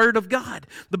is the Word of God.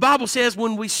 The Bible says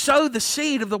when we sow the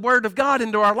seed of the Word of God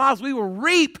into our lives, we will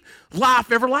reap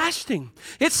life everlasting.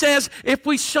 It says if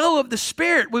we sow of the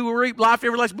Spirit, we will reap life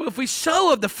everlasting. But if we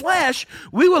sow of the flesh,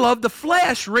 we will of the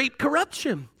flesh reap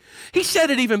corruption. He said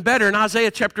it even better in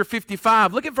Isaiah chapter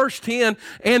 55. Look at verse 10,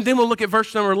 and then we'll look at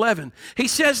verse number 11. He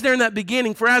says there in that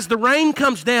beginning, for as the rain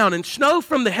comes down and snow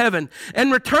from the heaven,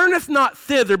 and returneth not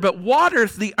thither, but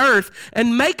watereth the earth,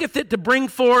 and maketh it to bring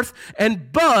forth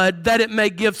and bud, that it may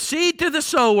give seed to the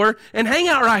sower, and hang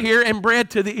out right here, and bread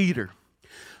to the eater.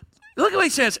 Look at what he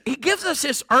says. He gives us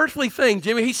this earthly thing,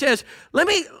 Jimmy. He says, let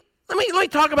me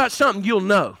talk about something you'll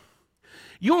know.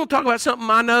 You want to talk about something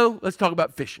I know? Let's talk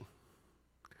about fishing.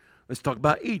 Let's talk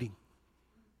about eating.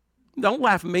 Don't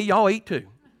laugh at me. Y'all eat too.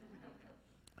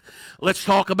 Let's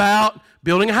talk about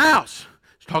building a house.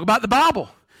 Let's talk about the Bible.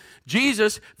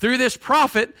 Jesus, through this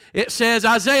prophet, it says,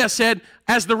 Isaiah said,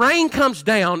 as the rain comes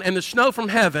down and the snow from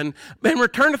heaven, and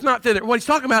returneth not thither. What he's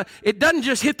talking about, it doesn't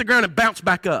just hit the ground and bounce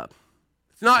back up.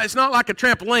 It's not like a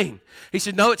trampoline. He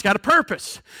said, no, it's got a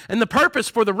purpose. And the purpose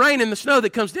for the rain and the snow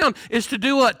that comes down is to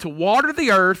do what? To water the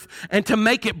earth and to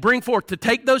make it bring forth, to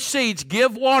take those seeds,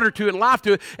 give water to it and life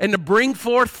to it, and to bring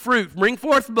forth fruit, bring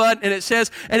forth bud, and it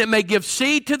says, and it may give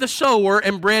seed to the sower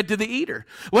and bread to the eater.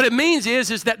 What it means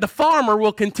is that the farmer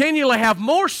will continually have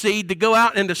more seed to go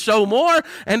out and to sow more,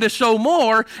 and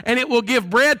it will give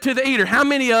bread to the eater. How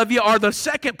many of you are the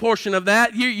second portion of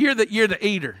that? You're the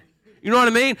eater. You know what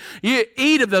I mean? You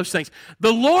eat of those things.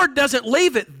 The Lord doesn't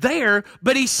leave it there,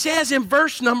 but He says in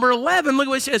verse number 11, look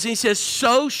what He says. He says,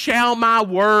 so shall my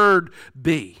word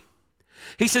be.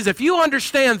 He says, if you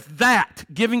understand that,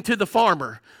 giving to the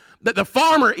farmer, that the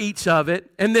farmer eats of it,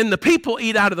 and then the people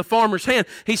eat out of the farmer's hand,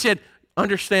 He said,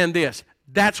 understand this.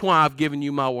 That's why I've given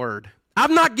you my word. I've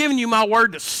not given you my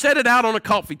word to set it out on a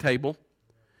coffee table.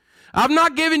 I've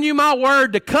not given you my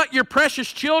word to cut your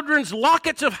precious children's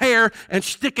lockets of hair and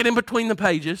stick it in between the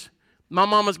pages. My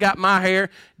mama's got my hair.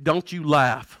 Don't you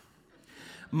laugh.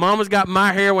 Mama's got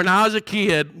my hair when I was a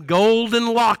kid,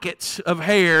 golden lockets of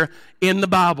hair in the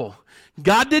Bible.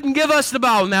 God didn't give us the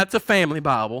Bible, and that's a family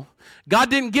Bible. God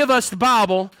didn't give us the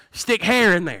Bible, stick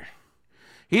hair in there.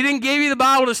 He didn't give you the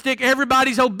Bible to stick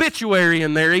everybody's obituary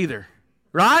in there either,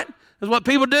 right? That's what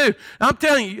people do. I'm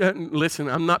telling you, listen,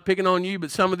 I'm not picking on you, but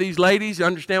some of these ladies, you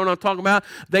understand what I'm talking about?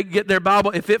 They get their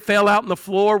Bible. If it fell out on the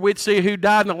floor, we'd see who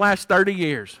died in the last 30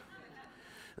 years.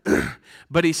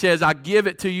 But He says, I give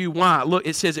it to you. Why? Look,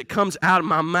 it says it comes out of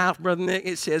my mouth, Brother Nick.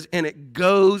 It says, and it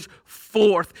goes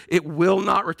forth. It will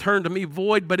not return to me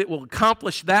void, but it will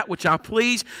accomplish that which I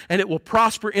please, and it will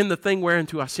prosper in the thing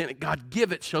whereunto I sent it. God,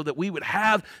 give it so that we would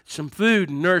have some food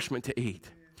and nourishment to eat.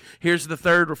 Here's the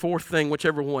third or fourth thing,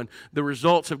 whichever one, the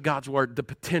results of God's word, the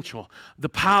potential, the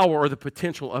power or the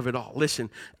potential of it all. Listen,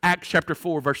 Acts chapter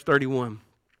 4, verse 31.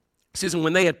 It says, and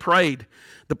when they had prayed,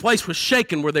 the place was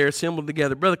shaken where they were assembled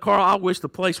together. Brother Carl, I wish the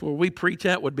place where we preach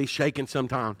at would be shaken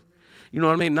sometime. You know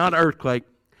what I mean? Not an earthquake.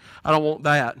 I don't want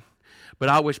that. But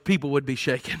I wish people would be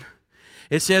shaken.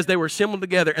 It says they were assembled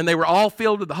together, and they were all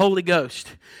filled with the Holy Ghost.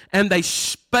 And they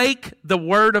spake the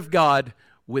word of God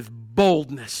with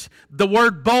boldness. The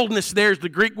word boldness there is the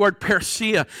Greek word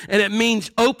parrhesia, and it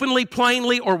means openly,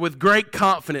 plainly, or with great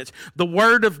confidence. The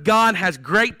Word of God has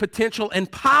great potential and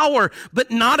power,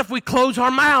 but not if we close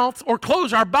our mouths or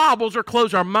close our Bibles or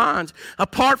close our minds.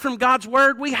 Apart from God's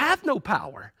Word, we have no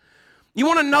power. You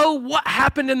want to know what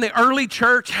happened in the early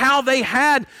church, how they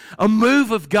had a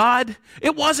move of God?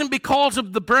 It wasn't because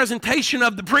of the presentation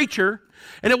of the preacher,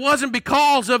 and it wasn't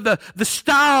because of the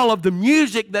style of the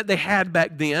music that they had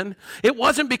back then. It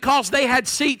wasn't because they had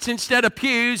seats instead of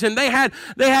pews, and they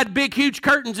had big, huge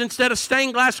curtains instead of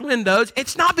stained glass windows.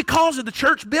 It's not because of the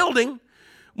church building.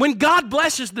 When God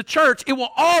blesses the church, it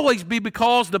will always be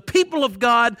because the people of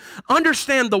God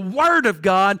understand the Word of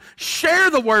God, share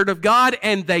the Word of God,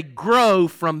 and they grow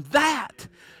from that.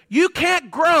 You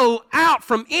can't grow out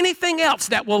from anything else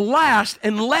that will last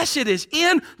unless it is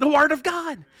in the Word of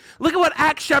God. Look at what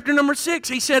Acts chapter number 6,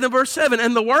 he said in verse 7,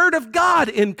 and the Word of God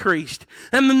increased,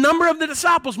 and the number of the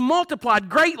disciples multiplied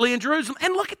greatly in Jerusalem.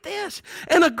 And look at this,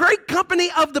 and a great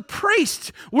company of the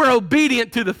priests were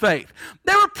obedient to the faith.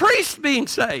 There were priests being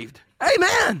saved.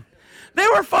 Amen.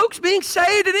 There were folks being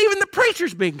saved, and even the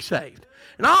preachers being saved.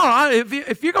 And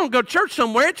if you're going to go to church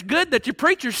somewhere, it's good that your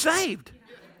preacher's saved.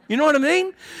 You know what I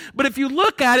mean? But if you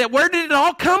look at it, where did it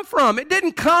all come from? It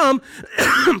didn't come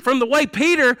from the way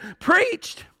Peter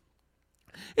preached.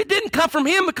 It didn't come from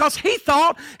him because he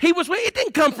thought he was. It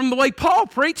didn't come from the way Paul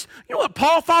preached. You know what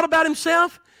Paul thought about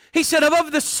himself? He said,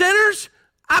 of the sinners,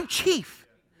 I'm chief.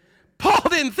 Paul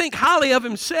didn't think highly of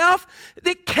himself.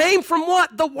 It came from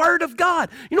what? The Word of God.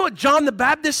 You know what John the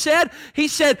Baptist said? He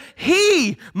said,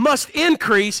 he must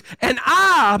increase and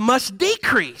I must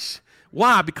decrease.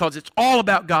 Why? Because it's all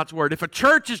about God's Word. If a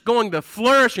church is going to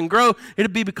flourish and grow, it'll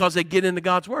be because they get into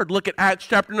God's Word. Look at Acts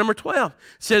chapter number 12. It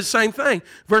says the same thing.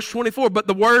 Verse 24, but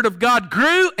the Word of God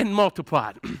grew and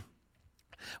multiplied.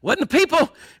 Wasn't the people,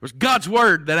 it was God's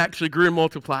Word that actually grew and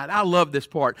multiplied. I love this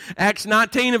part. Acts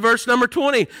 19 and verse number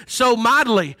 20. So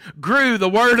mightily grew the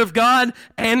Word of God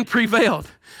and prevailed.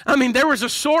 I mean, there was a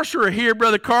sorcerer here,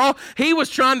 Brother Carl. He was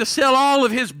trying to sell all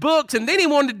of his books, and then he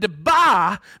wanted to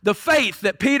buy the faith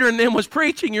that Peter and them was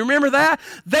preaching. You remember that?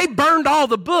 They burned all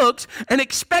the books and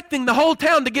expecting the whole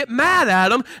town to get mad at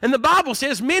them. And the Bible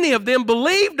says many of them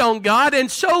believed on God, and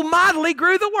so mightily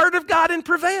grew the Word of God and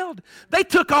prevailed. They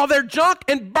took all their junk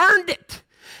and burned it.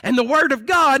 And the Word of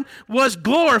God was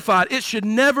glorified. It should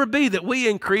never be that we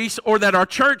increase or that our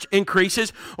church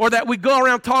increases or that we go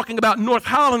around talking about North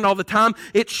Highland all the time.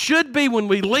 It should be when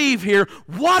we leave here,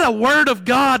 what a Word of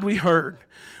God we heard.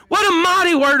 What a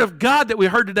mighty Word of God that we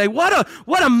heard today. What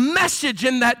a message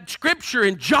in that Scripture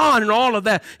in John and all of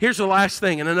that. Here's the last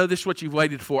thing, and I know this is what you've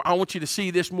waited for. I want you to see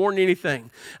this more than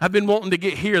anything. I've been wanting to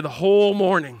get here the whole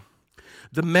morning.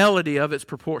 The melody of its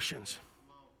proportions.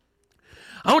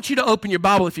 I want you to open your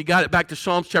Bible, if you got it, back to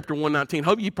Psalms chapter 119.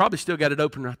 Hope you probably still got it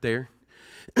open right there.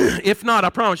 If not,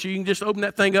 I promise you can just open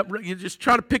that thing up. You just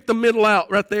try to pick the middle out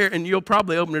right there, and you'll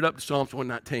probably open it up to Psalms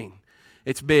 119.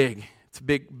 It's big. It's a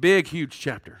big, huge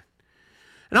chapter.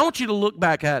 And I want you to look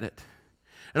back at it.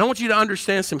 And I want you to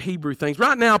understand some Hebrew things.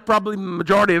 Right now, probably the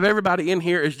majority of everybody in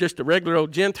here is just a regular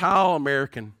old Gentile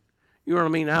American. You know what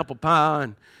I mean? Apple pie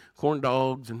and corn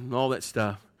dogs and all that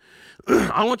stuff.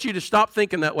 I want you to stop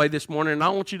thinking that way this morning, and I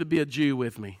want you to be a Jew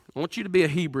with me. I want you to be a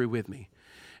Hebrew with me.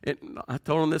 And I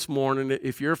told them this morning that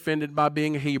if you're offended by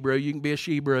being a Hebrew, you can be a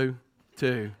Shebrew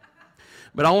too.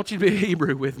 But I want you to be a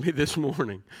Hebrew with me this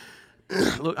morning.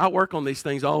 Look, I work on these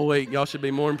things all week. Y'all should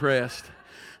be more impressed.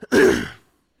 And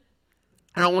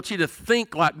I want you to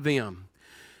think like them.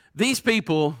 These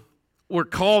people were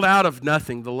called out of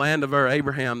nothing, the land of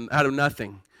Abraham, out of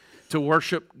nothing, to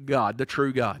worship God, the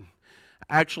true God.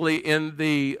 Actually, in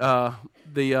the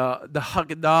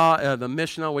Haggadah, the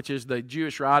Mishnah, which is the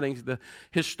Jewish writings, the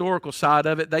historical side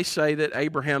of it, they say that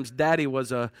Abraham's daddy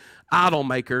was a idol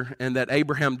maker, and that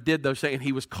Abraham did those things, and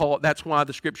he was called. That's why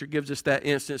the Scripture gives us that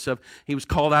instance of he was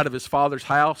called out of his father's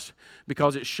house,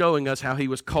 because it's showing us how he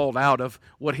was called out of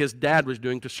what his dad was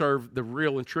doing to serve the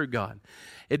real and true God.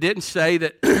 It didn't say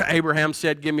that Abraham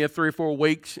said, give me 3 or 4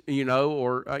 weeks,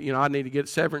 or I need to get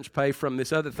severance pay from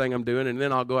this other thing I'm doing, and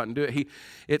then I'll go out and do it.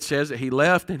 It says that he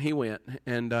left and he went.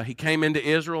 And he came into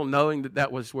Israel knowing that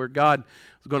that was where God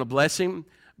was going to bless him.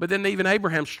 But then even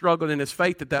Abraham struggled in his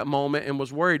faith at that moment and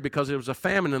was worried because there was a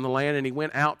famine in the land, and he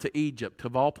went out to Egypt.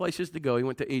 Of all places to go, he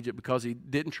went to Egypt because he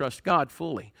didn't trust God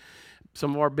fully.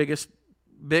 Some of our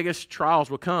biggest trials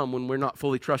will come when we're not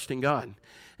fully trusting God.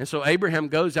 And so Abraham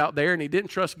goes out there, and he didn't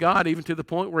trust God even to the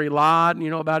point where he lied,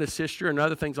 about his sister and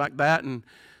other things like that. And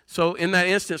so in that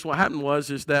instance, what happened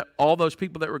is that all those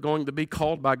people that were going to be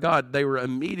called by God, they were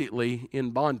immediately in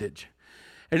bondage.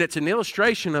 And it's an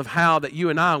illustration of how that you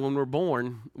and I, when we're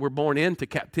born into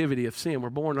captivity of sin. We're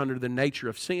born under the nature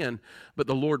of sin, but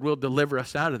the Lord will deliver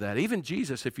us out of that. Even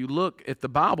Jesus, if you look at the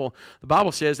Bible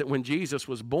says that when Jesus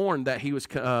was born, that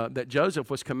that Joseph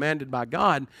was commanded by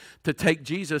God to take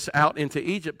Jesus out into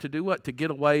Egypt to do what? To get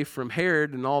away from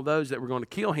Herod and all those that were going to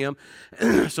kill him.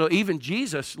 So even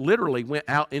Jesus literally went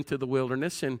out into the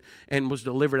wilderness and was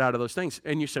delivered out of those things.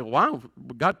 And you say, wow,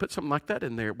 God put something like that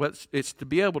in there. Well, it's to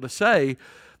be able to say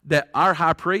that our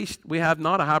high priest, we have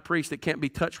not a high priest that can't be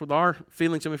touched with our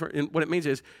feelings. And what it means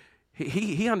is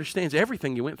he understands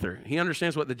everything you went through. He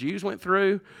understands what the Jews went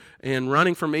through in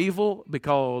running from evil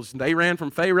because they ran from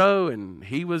Pharaoh and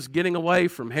he was getting away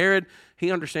from Herod.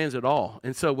 He understands it all.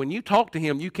 And so when you talk to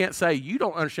him, you can't say, you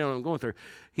don't understand what I'm going through.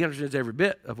 He understands every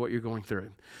bit of what you're going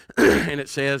through. And it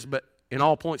says, but in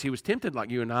all points he was tempted like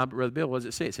you and I, but Brother Bill, what does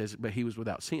it say? It says, but he was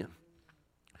without sin.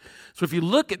 So if you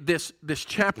look at this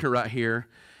chapter right here,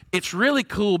 it's really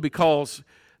cool because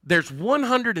there's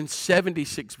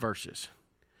 176 verses.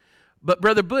 But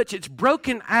Brother Butch, it's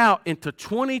broken out into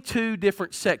 22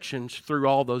 different sections through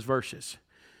all those verses.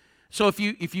 So if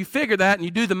you figure that and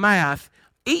you do the math,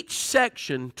 each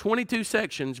section, 22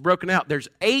 sections broken out, there's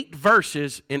 8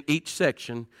 verses in each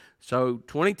section. So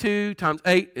 22 times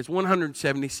 8 is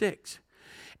 176.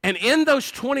 And in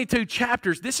those 22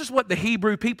 chapters, this is what the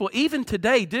Hebrew people even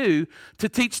today do to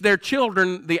teach their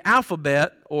children the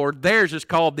alphabet, or theirs is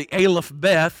called the Aleph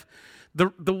Beth.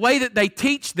 The way that they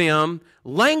teach them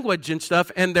language and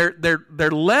stuff and their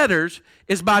letters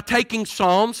is by taking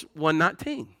Psalms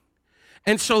 119.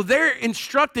 And so they're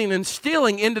instructing and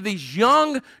instilling into these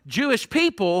young Jewish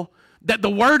people that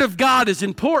the Word of God is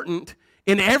important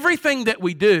in everything that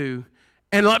we do.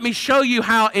 And let me show you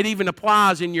how it even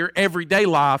applies in your everyday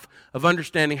life of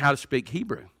understanding how to speak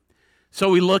Hebrew. So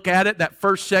we look at it, that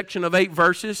first section of 8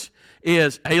 verses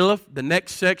is Aleph. The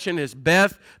next section is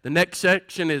Beth. The next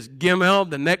section is Gimel.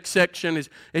 The next section is,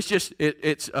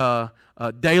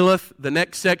 Daleth. The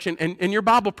next section, and your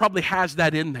Bible probably has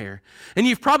that in there. And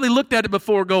you've probably looked at it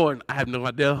before going, I have no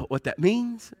idea what that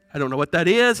means. I don't know what that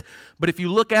is. But if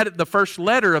you look at it, the first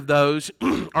letter of those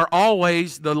are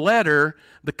always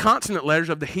the consonant letters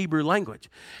of the Hebrew language.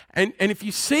 And if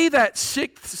you see that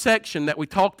 6th section that we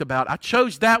talked about, I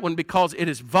chose that one because it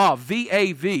is Vav,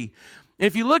 V-A-V. And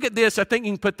if you look at this, I think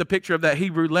you can put the picture of that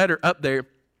Hebrew letter up there.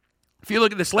 If you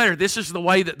look at this letter, this is the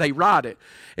way that they write it.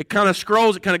 It kind of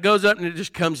scrolls, it kind of goes up, and it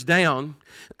just comes down.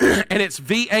 And it's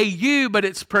V-A-U, but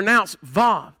it's pronounced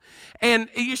Vav. And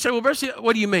you say, well, Bruce,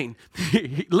 what do you mean?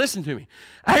 Listen to me.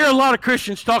 I hear a lot of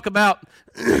Christians talk about,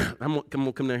 I'm going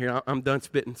to come down here. I'm done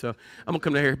spitting, so I'm going to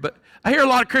come down here. But I hear a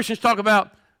lot of Christians talk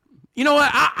about, you know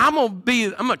what, I'm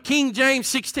a King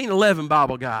James 1611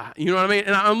 Bible guy. You know what I mean?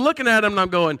 And I'm looking at them and I'm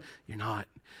going, you're not.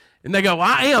 And they go, well,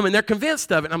 I am. And they're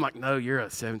convinced of it. And I'm like, no, you're a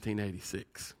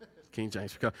 1786 King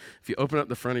James. Because if you open up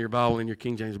the front of your Bible in your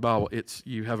King James Bible,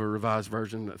 you have a revised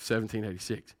version of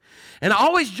 1786. And I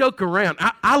always joke around.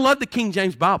 I love the King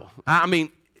James Bible. I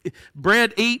mean,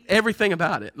 bread, eat, everything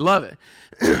about it. Love it.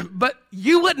 But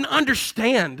you wouldn't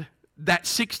understand that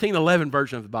 1611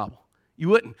 version of the Bible. You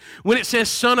wouldn't. When it says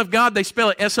Son of God, they spell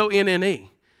it S-O-N-N-E.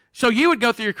 So you would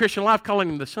go through your Christian life calling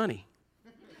him the Sonny.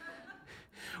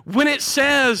 When it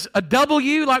says a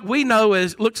W, like we know,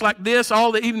 looks like this,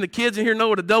 even the kids in here know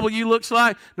what a W looks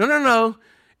like. No.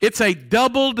 It's a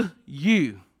doubled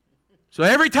U. So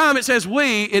every time it says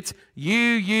we, it's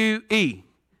U-U-E.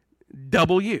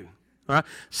 Double U. All right?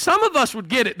 Some of us would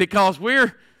get it because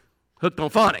we're hooked on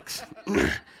phonics.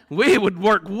 We would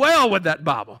work well with that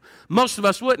Bible. Most of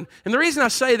us wouldn't. And the reason I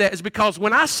say that is because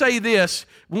when I say this,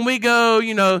 when we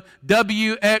go,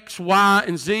 W, X, Y,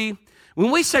 and Z, when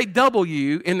we say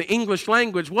W in the English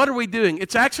language, what are we doing?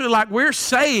 It's actually like we're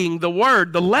saying the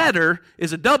word, the letter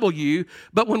is a W,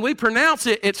 but when we pronounce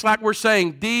it, it's like we're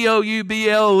saying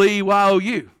D-O-U-B-L-E-Y-O-U.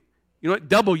 You know what?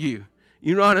 W.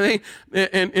 You know what I mean?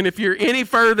 And if you're any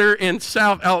further in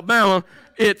South Alabama,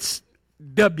 it's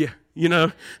W.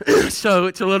 So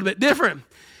it's a little bit different.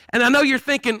 And I know you're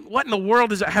thinking, what in the world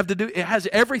does it have to do? It has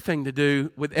everything to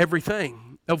do with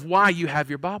everything of why you have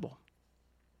your Bible.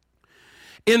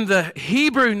 In the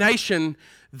Hebrew nation,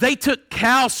 they took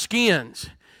cow skins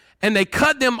and they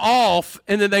cut them off,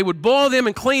 and then they would boil them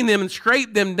and clean them and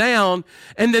scrape them down,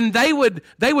 and then they would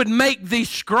make these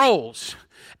scrolls,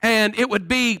 and it would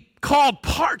be called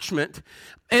parchment.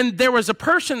 And there was a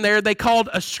person there they called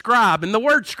a scribe. And the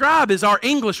word scribe is our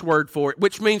English word for it,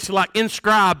 which means to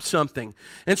inscribe something.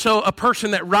 And so a person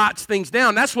that writes things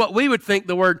down, that's what we would think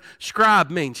the word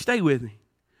scribe means. Stay with me.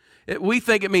 We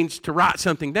think it means to write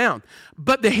something down.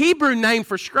 But the Hebrew name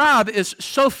for scribe is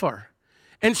sofer.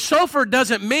 And sofer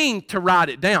doesn't mean to write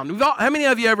it down. How many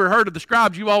of you ever heard of the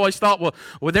scribes? You've always thought, well,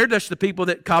 they're just the people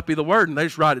that copy the word and they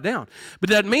just write it down.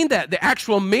 But it doesn't mean that. The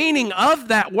actual meaning of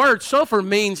that word, sofer,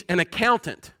 means an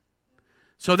accountant.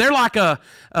 So they're like a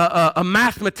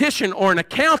mathematician or an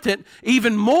accountant,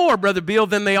 even more, Brother Bill,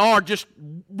 than they are just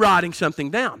writing something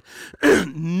down.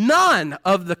 None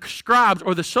of the scribes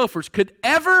or the sophers could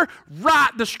ever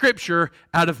write the scripture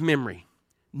out of memory.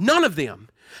 None of them.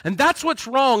 And that's what's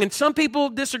wrong. And some people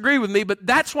disagree with me, but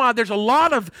that's why there's a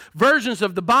lot of versions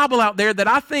of the Bible out there that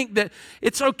I think that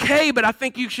it's okay, but I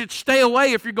think you should stay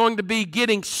away if you're going to be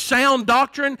getting sound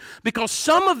doctrine, because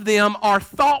some of them are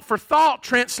thought for thought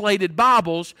translated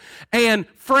Bibles and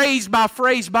phrase by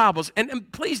phrase Bibles. And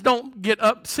please don't get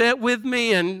upset with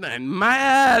me and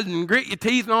mad and grit your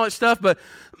teeth and all that stuff, but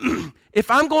if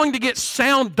I'm going to get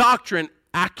sound doctrine,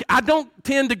 I don't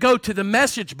tend to go to the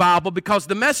Message Bible, because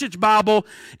the Message Bible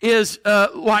is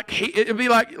it'd be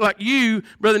like you,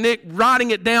 Brother Nick,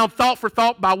 writing it down thought for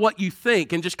thought by what you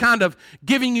think and just kind of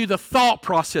giving you the thought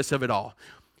process of it all.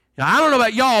 Now, I don't know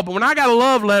about y'all, but when I got a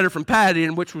love letter from Patty,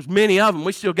 and which was many of them,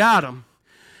 we still got them,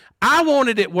 I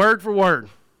wanted it word for word.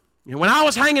 You know, when I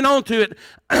was hanging on to it,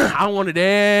 I wanted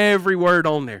every word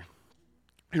on there.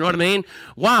 You know what I mean?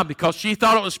 Why? Because she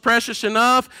thought it was precious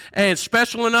enough and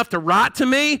special enough to write to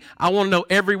me. I want to know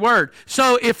every word.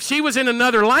 So if she was in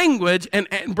another language, and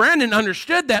Brandon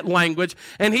understood that language,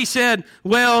 and he said,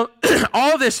 well,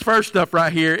 all this first stuff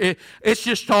right here, it's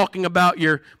just talking about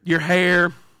your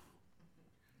hair,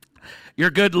 your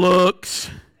good looks,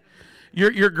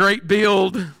 your great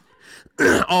build,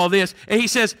 all this. And he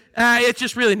says, it's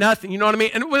just really nothing. You know what I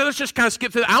mean? And let's just kind of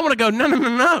skip through that. I want to go,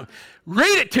 no.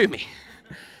 Read it to me.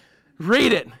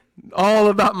 Read it. All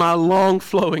about my long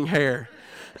flowing hair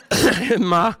and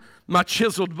my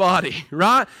chiseled body,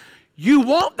 right? You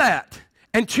want that.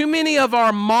 And too many of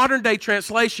our modern day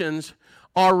translations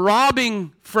are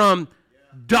robbing from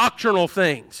doctrinal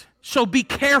things. So be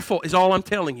careful is all I'm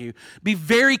telling you. Be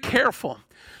very careful.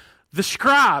 The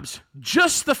scribes,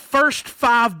 just the first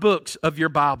 5 books of your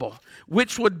Bible,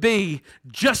 which would be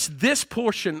just this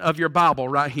portion of your Bible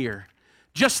right here.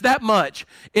 Just that much.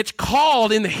 It's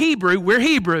called in the Hebrew, we're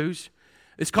Hebrews,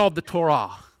 it's called the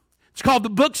Torah. It's called the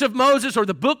books of Moses or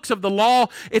the books of the law.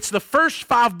 It's the first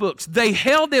 5 books. They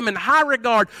held them in high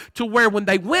regard to where when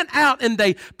they went out and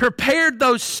they prepared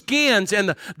those skins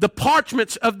and the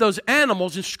parchments of those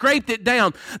animals and scraped it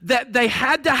down, that they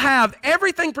had to have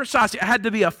everything precise. It had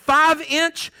to be a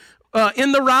 5-inch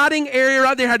in the writing area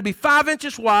right there, had to be 5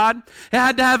 inches wide. It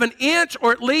had to have an inch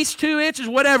or at least 2 inches,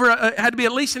 whatever. It had to be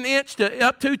at least an inch to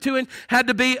up to 2 inches. Had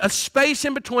to be a space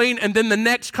in between, and then the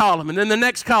next column, and then the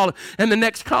next column, and the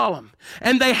next column.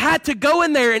 And they had to go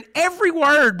in there, and every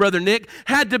word, Brother Nick,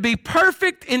 had to be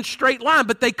perfect in straight line.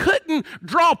 But they couldn't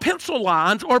draw pencil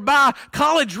lines or by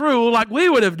college rule like we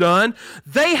would have done.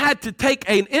 They had to take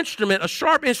an instrument, a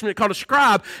sharp instrument called a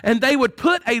scribe, and they would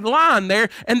put a line there,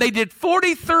 and they did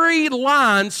 43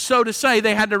 lines, so to say.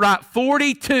 They had to write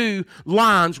 42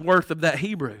 lines worth of that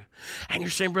Hebrew. And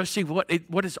you're saying, Brother Steve, what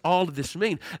does all of this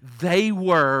mean? They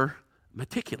were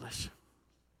meticulous.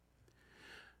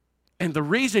 And the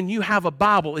reason you have a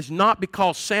Bible is not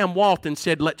because Sam Walton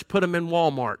said, let's put them in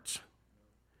Walmarts.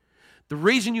 The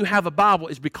reason you have a Bible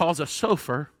is because a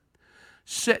sofer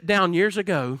sat down years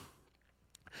ago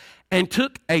and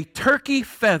took a turkey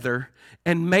feather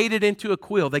and made it into a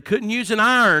quill. They couldn't use an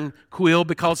iron quill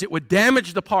because it would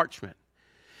damage the parchment.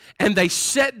 And they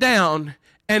sat down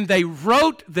and they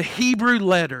wrote the Hebrew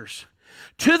letters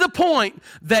to the point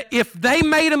that if they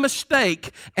made a mistake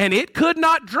and it could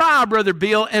not dry, Brother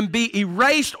Bill, and be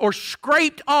erased or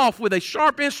scraped off with a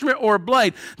sharp instrument or a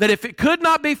blade, that if it could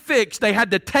not be fixed, they had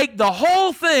to take the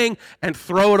whole thing and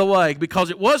throw it away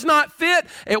because it was not fit.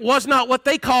 It was not what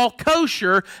they call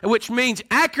kosher, which means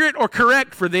accurate or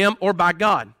correct for them or by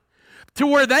God. To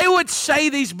where they would say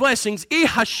these blessings,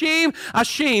 Hashem,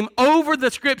 Hashem, over the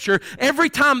scripture. Every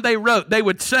time they wrote, they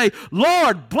would say,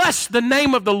 Lord, bless the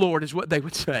name of the Lord, is what they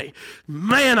would say.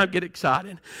 Man, I get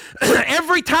excited.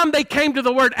 Every time they came to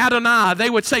the word Adonai, they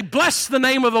would say, bless the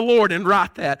name of the Lord, and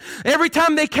write that. Every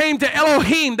time they came to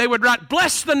Elohim, they would write,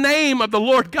 bless the name of the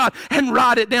Lord God, and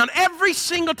write it down. Every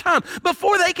single time.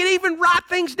 Before they could even write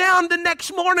things down the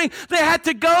next morning, they had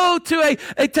to go to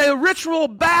a ritual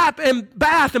bath and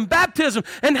baptism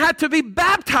and had to be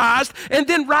baptized and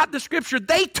then write the scripture.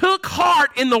 They took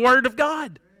heart in the word of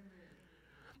God.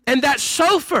 And that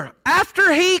sofer,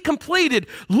 after he completed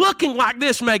looking like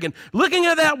this, Megan, looking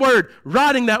at that word,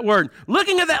 writing that word,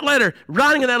 looking at that letter,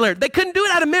 writing that letter, they couldn't do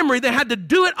it out of memory. They had to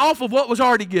do it off of what was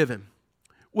already given,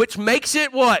 which makes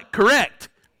it what? Correct.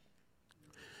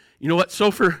 You know what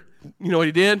sofer You know what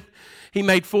he did? He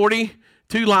made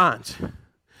 42 lines,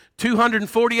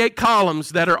 248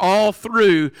 columns that are all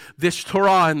through this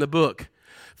Torah in the book.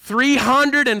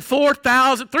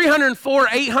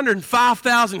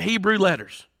 805,000 Hebrew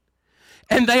letters.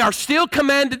 And they are still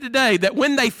commanded today that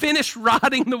when they finish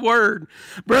writing the word,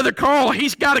 Brother Carl,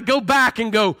 he's got to go back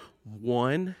and go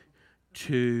 1,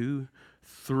 2,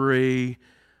 3.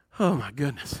 Oh my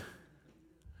goodness.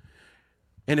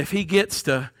 And if he gets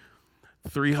to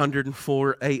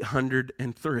 304,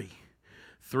 803,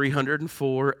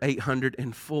 304,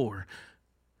 804.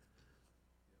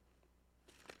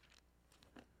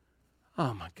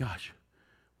 Oh my gosh,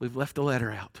 we've left a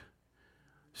letter out.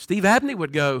 Steve Abney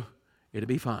would go, it'll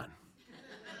be fine.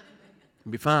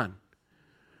 It'll be fine.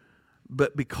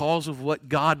 But because of what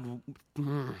God,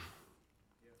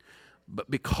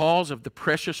 but because of the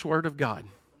precious Word of God,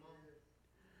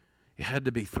 it had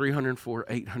to be 304,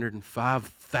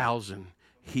 805,000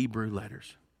 Hebrew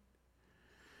letters.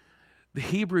 The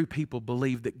Hebrew people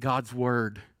believed that God's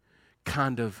Word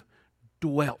kind of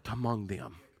dwelt among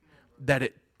them, that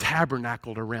it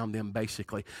tabernacled around them,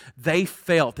 basically. They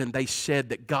felt and they said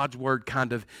that God's Word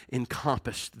kind of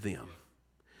encompassed them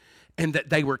and that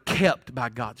they were kept by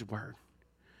God's Word.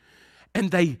 And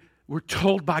they were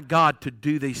told by God to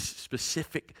do these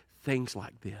specific things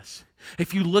like this.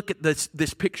 If you look at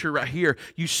this picture right here,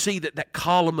 you see that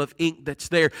column of ink that's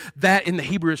there, that in the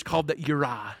Hebrew is called the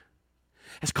Uriah.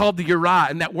 It's called the Uriah,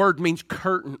 and that word means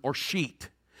curtain or sheet.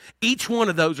 Each one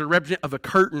of those are representative of a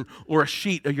curtain or a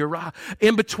sheet, a Uriah.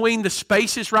 In between the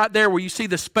spaces right there where you see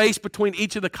the space between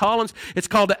each of the columns, it's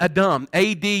called Adum,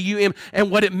 A-D-U-M. And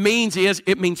what it means is,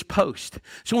 it means post.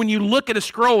 So when you look at a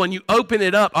scroll and you open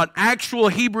it up, an actual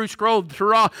Hebrew scroll, the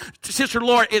Torah, Sister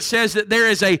Laura, it says that there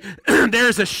is a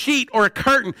sheet or a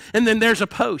curtain, and then there's a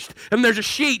post. And there's a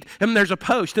sheet, and there's a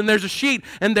post. And there's a sheet,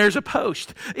 and there's a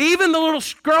post. Even the little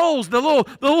scrolls, the little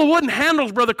wooden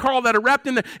handles, Brother Carl, that are wrapped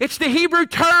in there, it's the Hebrew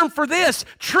term for this,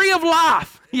 tree of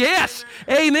life. Yes,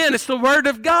 amen. It's the Word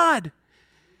of God.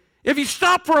 If you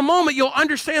stop for a moment, you'll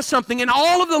understand something. In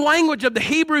all of the language of the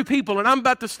Hebrew people, and I'm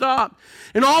about to stop,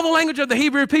 in all the language of the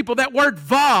Hebrew people, that word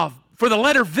vav for the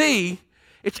letter V,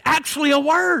 it's actually a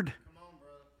word.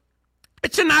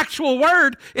 It's an actual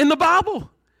word in the Bible.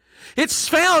 It's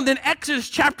found in Exodus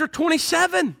chapter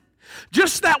 27.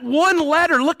 Just that one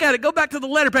letter, look at it, go back to the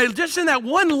letter page. Just in that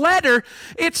one letter,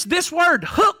 it's this word,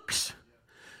 hooks.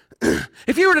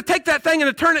 If you were to take that thing and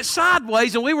to turn it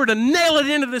sideways and we were to nail it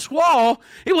into this wall,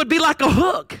 it would be like a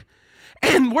hook.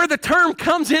 And where the term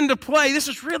comes into play, this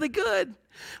is really good.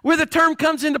 Where the term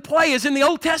comes into play is in the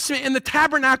Old Testament, in the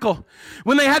tabernacle.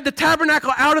 When they had the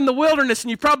tabernacle out in the wilderness,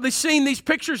 and you've probably seen these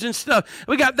pictures and stuff.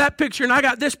 We got that picture, and I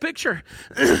got this picture.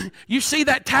 You see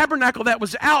that tabernacle that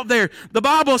was out there. The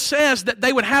Bible says that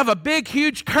they would have a big,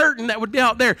 huge curtain that would be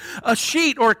out there. A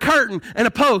sheet or a curtain and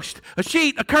a post. A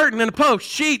sheet, a curtain, and a post.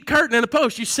 Sheet, curtain, and a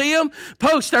post. You see them?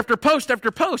 Post after post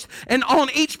after post. And on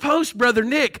each post, Brother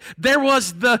Nick, there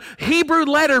was the Hebrew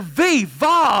letter V,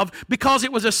 Vav, because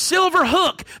it was a silver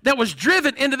hook that was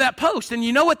driven into that post. And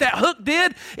you know what that hook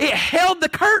did? It held the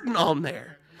curtain on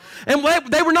there. And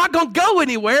they were not going to go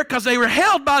anywhere because they were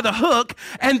held by the hook.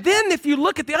 And then if you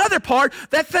look at the other part,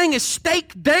 that thing is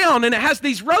staked down and it has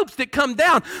these ropes that come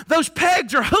down. Those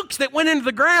pegs or hooks that went into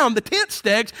the ground, the tent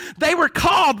stakes, they were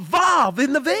called Vav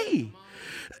in the V.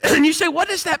 And you say, what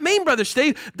does that mean, Brother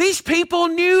Steve? These people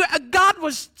knew God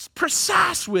was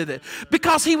precise with it.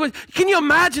 Because he was, can you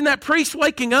imagine that priest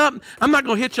waking up? I'm not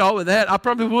going to hit y'all with that. I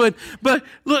probably would. But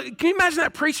look, can you imagine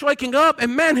that priest waking up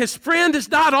and man, his friend has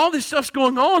died, all this stuff's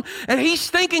going on. And he's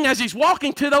thinking as he's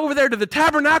walking over there to the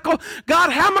tabernacle,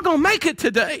 God, how am I going to make it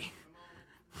today?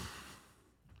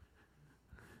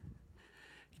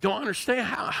 You don't understand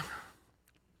how.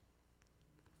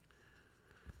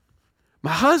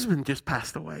 My husband just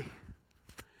passed away.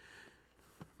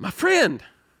 My friend.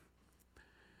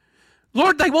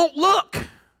 Lord, they won't look.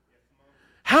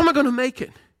 How am I going to make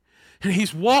it? And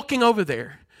he's walking over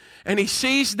there, and he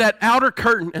sees that outer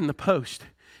curtain and the post,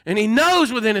 and he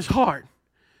knows within his heart,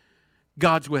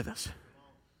 God's with us.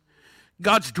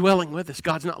 God's dwelling with us.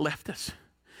 God's not left us.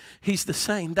 He's the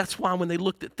same. That's why when they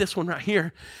looked at this one right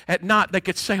here at night, they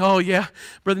could say, oh yeah,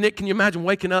 Brother Nick, can you imagine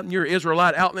waking up and you're an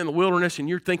Israelite out in the wilderness and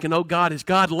you're thinking, oh God, has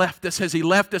God left us? Has he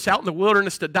left us out in the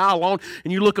wilderness to die alone?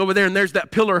 And you look over there and there's that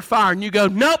pillar of fire and you go,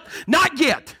 nope, not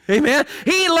yet. Amen.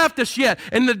 He ain't left us yet.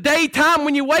 In the daytime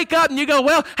when you wake up and you go,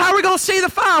 well, how are we going to see the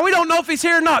fire? We don't know if he's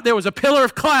here or not. There was a pillar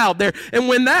of cloud there. And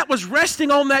when that was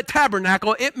resting on that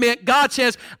tabernacle, it meant God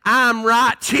says, I'm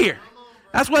right here.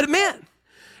 That's what it meant.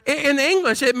 In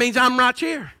English, it means I'm right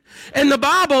here. And the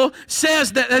Bible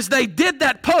says that as they did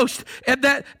that post, at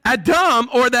that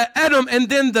Adam, and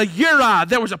then the Uriah,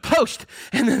 there was a post,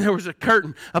 and then there was a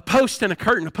curtain, a post and a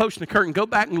curtain, a post and a curtain. Go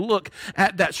back and look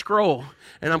at that scroll,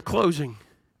 and I'm closing.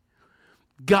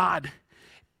 God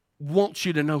wants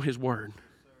you to know His Word.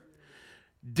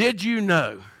 Did you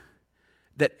know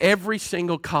that every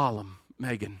single column,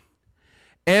 Megan,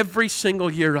 every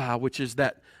single Uriah, which is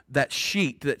that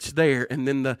sheet that's there, and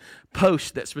then the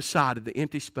post that's beside it, the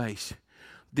empty space.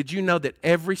 Did you know that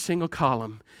every single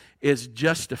column is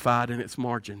justified in its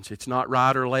margins? It's not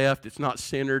right or left. It's not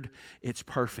centered. It's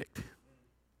perfect.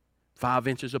 5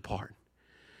 inches apart.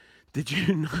 Did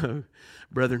you know,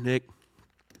 Brother Nick,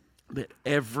 that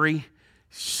every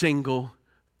single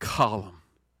column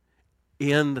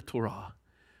in the Torah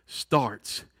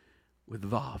starts with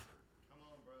Vav?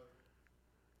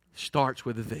 Starts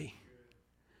with a V.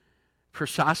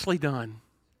 Precisely done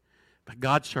by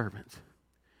God's servants,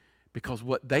 because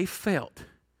what they felt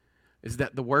is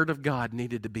that the Word of God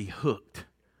needed to be hooked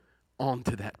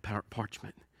onto that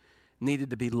parchment, needed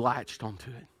to be latched onto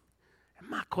it. And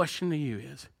my question to you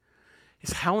is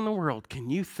how in the world can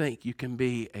you think you can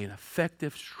be an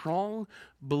effective, strong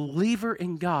believer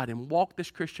in God and walk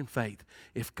this Christian faith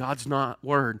if God's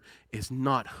Word is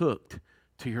not hooked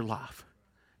to your life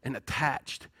and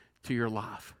attached to your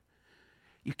life?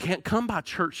 You can't come by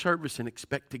church service and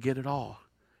expect to get it all.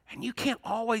 And you can't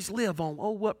always live on,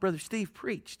 what Brother Steve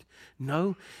preached.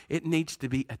 No, it needs to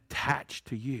be attached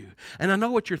to you. And I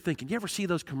know what you're thinking. You ever see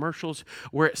those commercials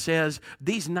where it says,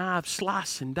 these knives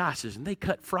slice and dices, and they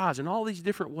cut fries in all these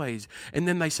different ways. And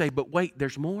then they say, but wait,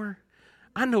 there's more?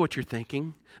 I know what you're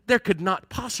thinking. There could not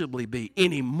possibly be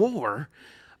any more.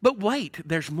 But wait,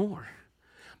 there's more.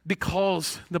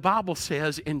 Because the Bible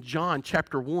says in John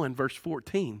chapter 1, verse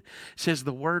 14, says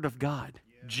the Word of God,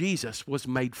 Jesus, was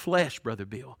made flesh, Brother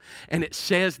Bill. And it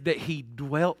says that He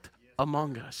dwelt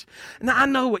among us. Now, I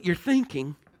know what you're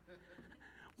thinking.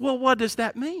 Well, what does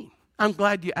that mean? I'm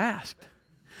glad you asked.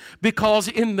 Because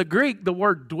in the Greek, the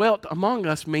word dwelt among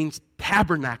us means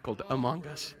tabernacled among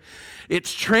us.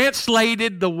 It's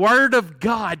translated, the Word of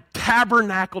God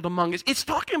tabernacled among us. It's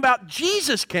talking about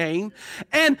Jesus came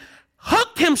and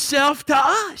hooked Himself to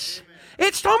us.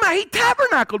 It's talking about He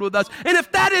tabernacled with us. And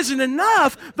if that isn't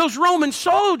enough, those Roman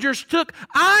soldiers took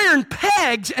iron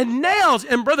pegs and nails,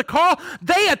 and Brother Carl,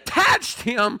 they attached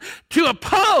Him to a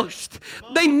post.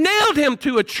 They nailed Him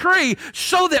to a tree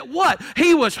so that what?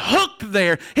 He was hooked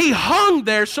there. He hung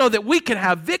there so that we could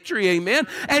have victory, amen?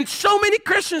 And so many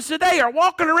Christians today are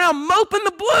walking around moping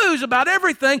the blues about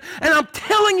everything, and I'm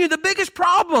telling you the biggest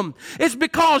problem is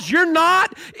because you're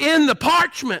not in the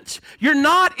parchments. You're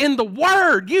not in the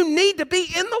Word. You need to be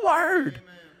in the Word. Amen.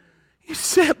 You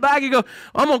sit back and go,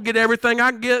 I'm going to get everything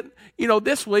I can get,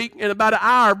 this week in about an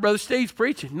hour, Brother Steve's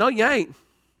preaching. No, you ain't.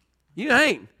 You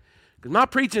ain't. Because my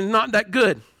preaching is not that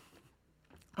good.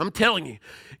 I'm telling you,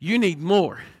 you need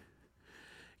more.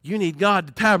 You need God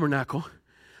to tabernacle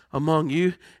among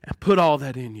you and put all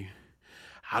that in you.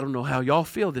 I don't know how y'all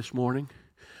feel this morning,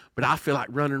 but I feel like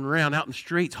running around out in the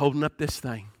streets holding up this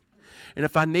thing. And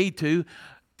if I need to,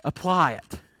 apply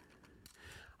it.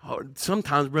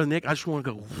 Sometimes, Brother Nick, I just want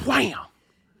to go, wham!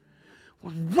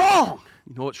 What's wrong?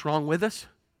 You know what's wrong with us?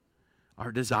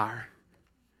 Our desire.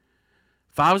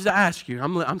 If I was to ask you,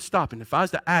 I'm stopping. If I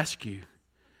was to ask you,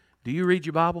 do you read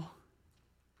your Bible?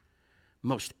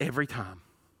 Most every time.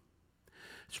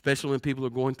 Especially when people are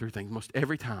going through things. Most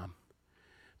every time.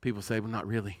 People say, well, not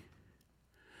really.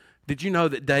 Did you know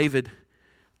that David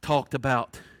talked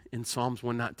about in Psalms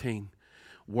 119,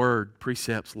 word,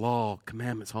 precepts, law,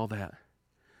 commandments, all that?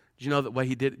 Did you know the way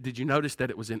he did it? Did you notice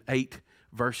that it was in 8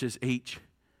 verses each?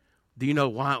 Do you know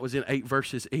why it was in 8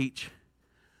 verses each?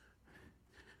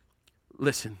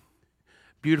 Listen,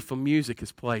 beautiful music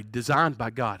is played, designed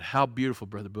by God. How beautiful,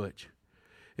 Brother Butch.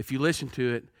 If you listen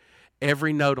to it,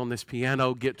 every note on this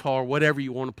piano, guitar, whatever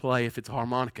you want to play, if it's a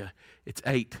harmonica, it's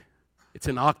 8. It's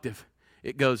an octave.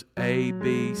 It goes A,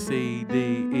 B, C, D,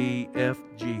 E, F,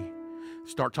 G.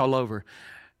 Starts all over.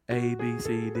 A, B,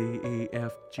 C, D, E,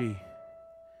 F, G.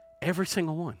 Every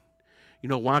single one. You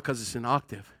know why? Because it's an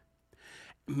octave.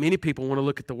 Many people want to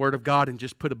look at the Word of God and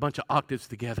just put a bunch of octaves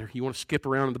together. You want to skip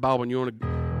around in the Bible and you want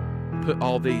to put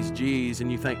all these G's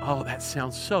and you think, oh, that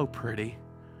sounds so pretty.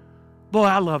 Boy,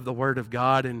 I love the Word of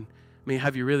God. And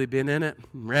have you really been in it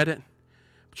and read it?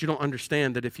 But you don't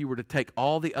understand that if you were to take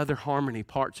all the other harmony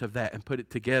parts of that and put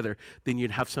it together, then you'd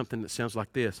have something that sounds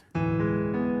like this.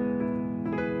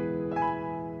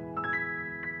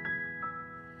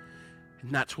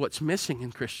 And that's what's missing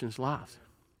in Christians' lives.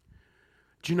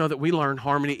 Do you know that we learn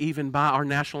harmony even by our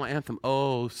national anthem?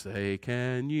 Oh, say,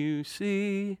 can you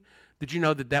see? Did you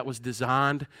know that that was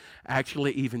designed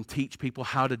actually even teach people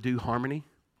how to do harmony?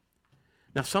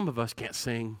 Now, some of us can't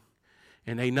sing,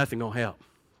 and ain't nothing going to help.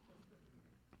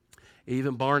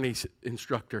 Even Barney's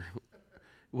instructor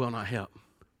will not help.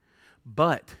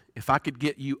 But if I could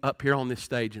get you up here on this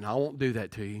stage, and I won't do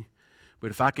that to you, but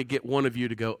if I could get one of you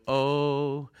to go,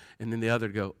 oh, and then the other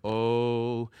to go,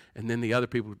 oh, and then the other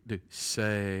people do,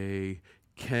 say,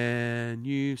 can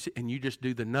you see? And you just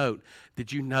do the note.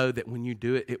 Did you know that when you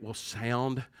do it, it will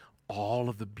sound all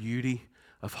of the beauty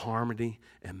of harmony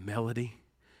and melody,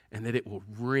 and that it will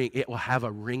ring, it will have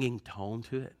a ringing tone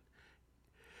to it?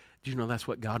 Do you know that's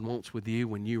what God wants with you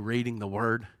when you're reading the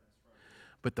Word?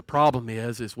 But the problem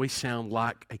is we sound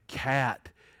like a cat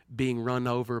being run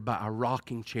over by a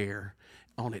rocking chair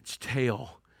on its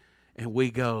tail. And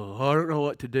we go, I don't know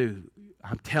what to do.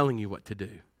 I'm telling you what to do.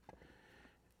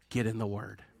 Get in the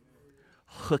Word.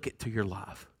 Hook it to your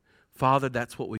life. Father, that's what we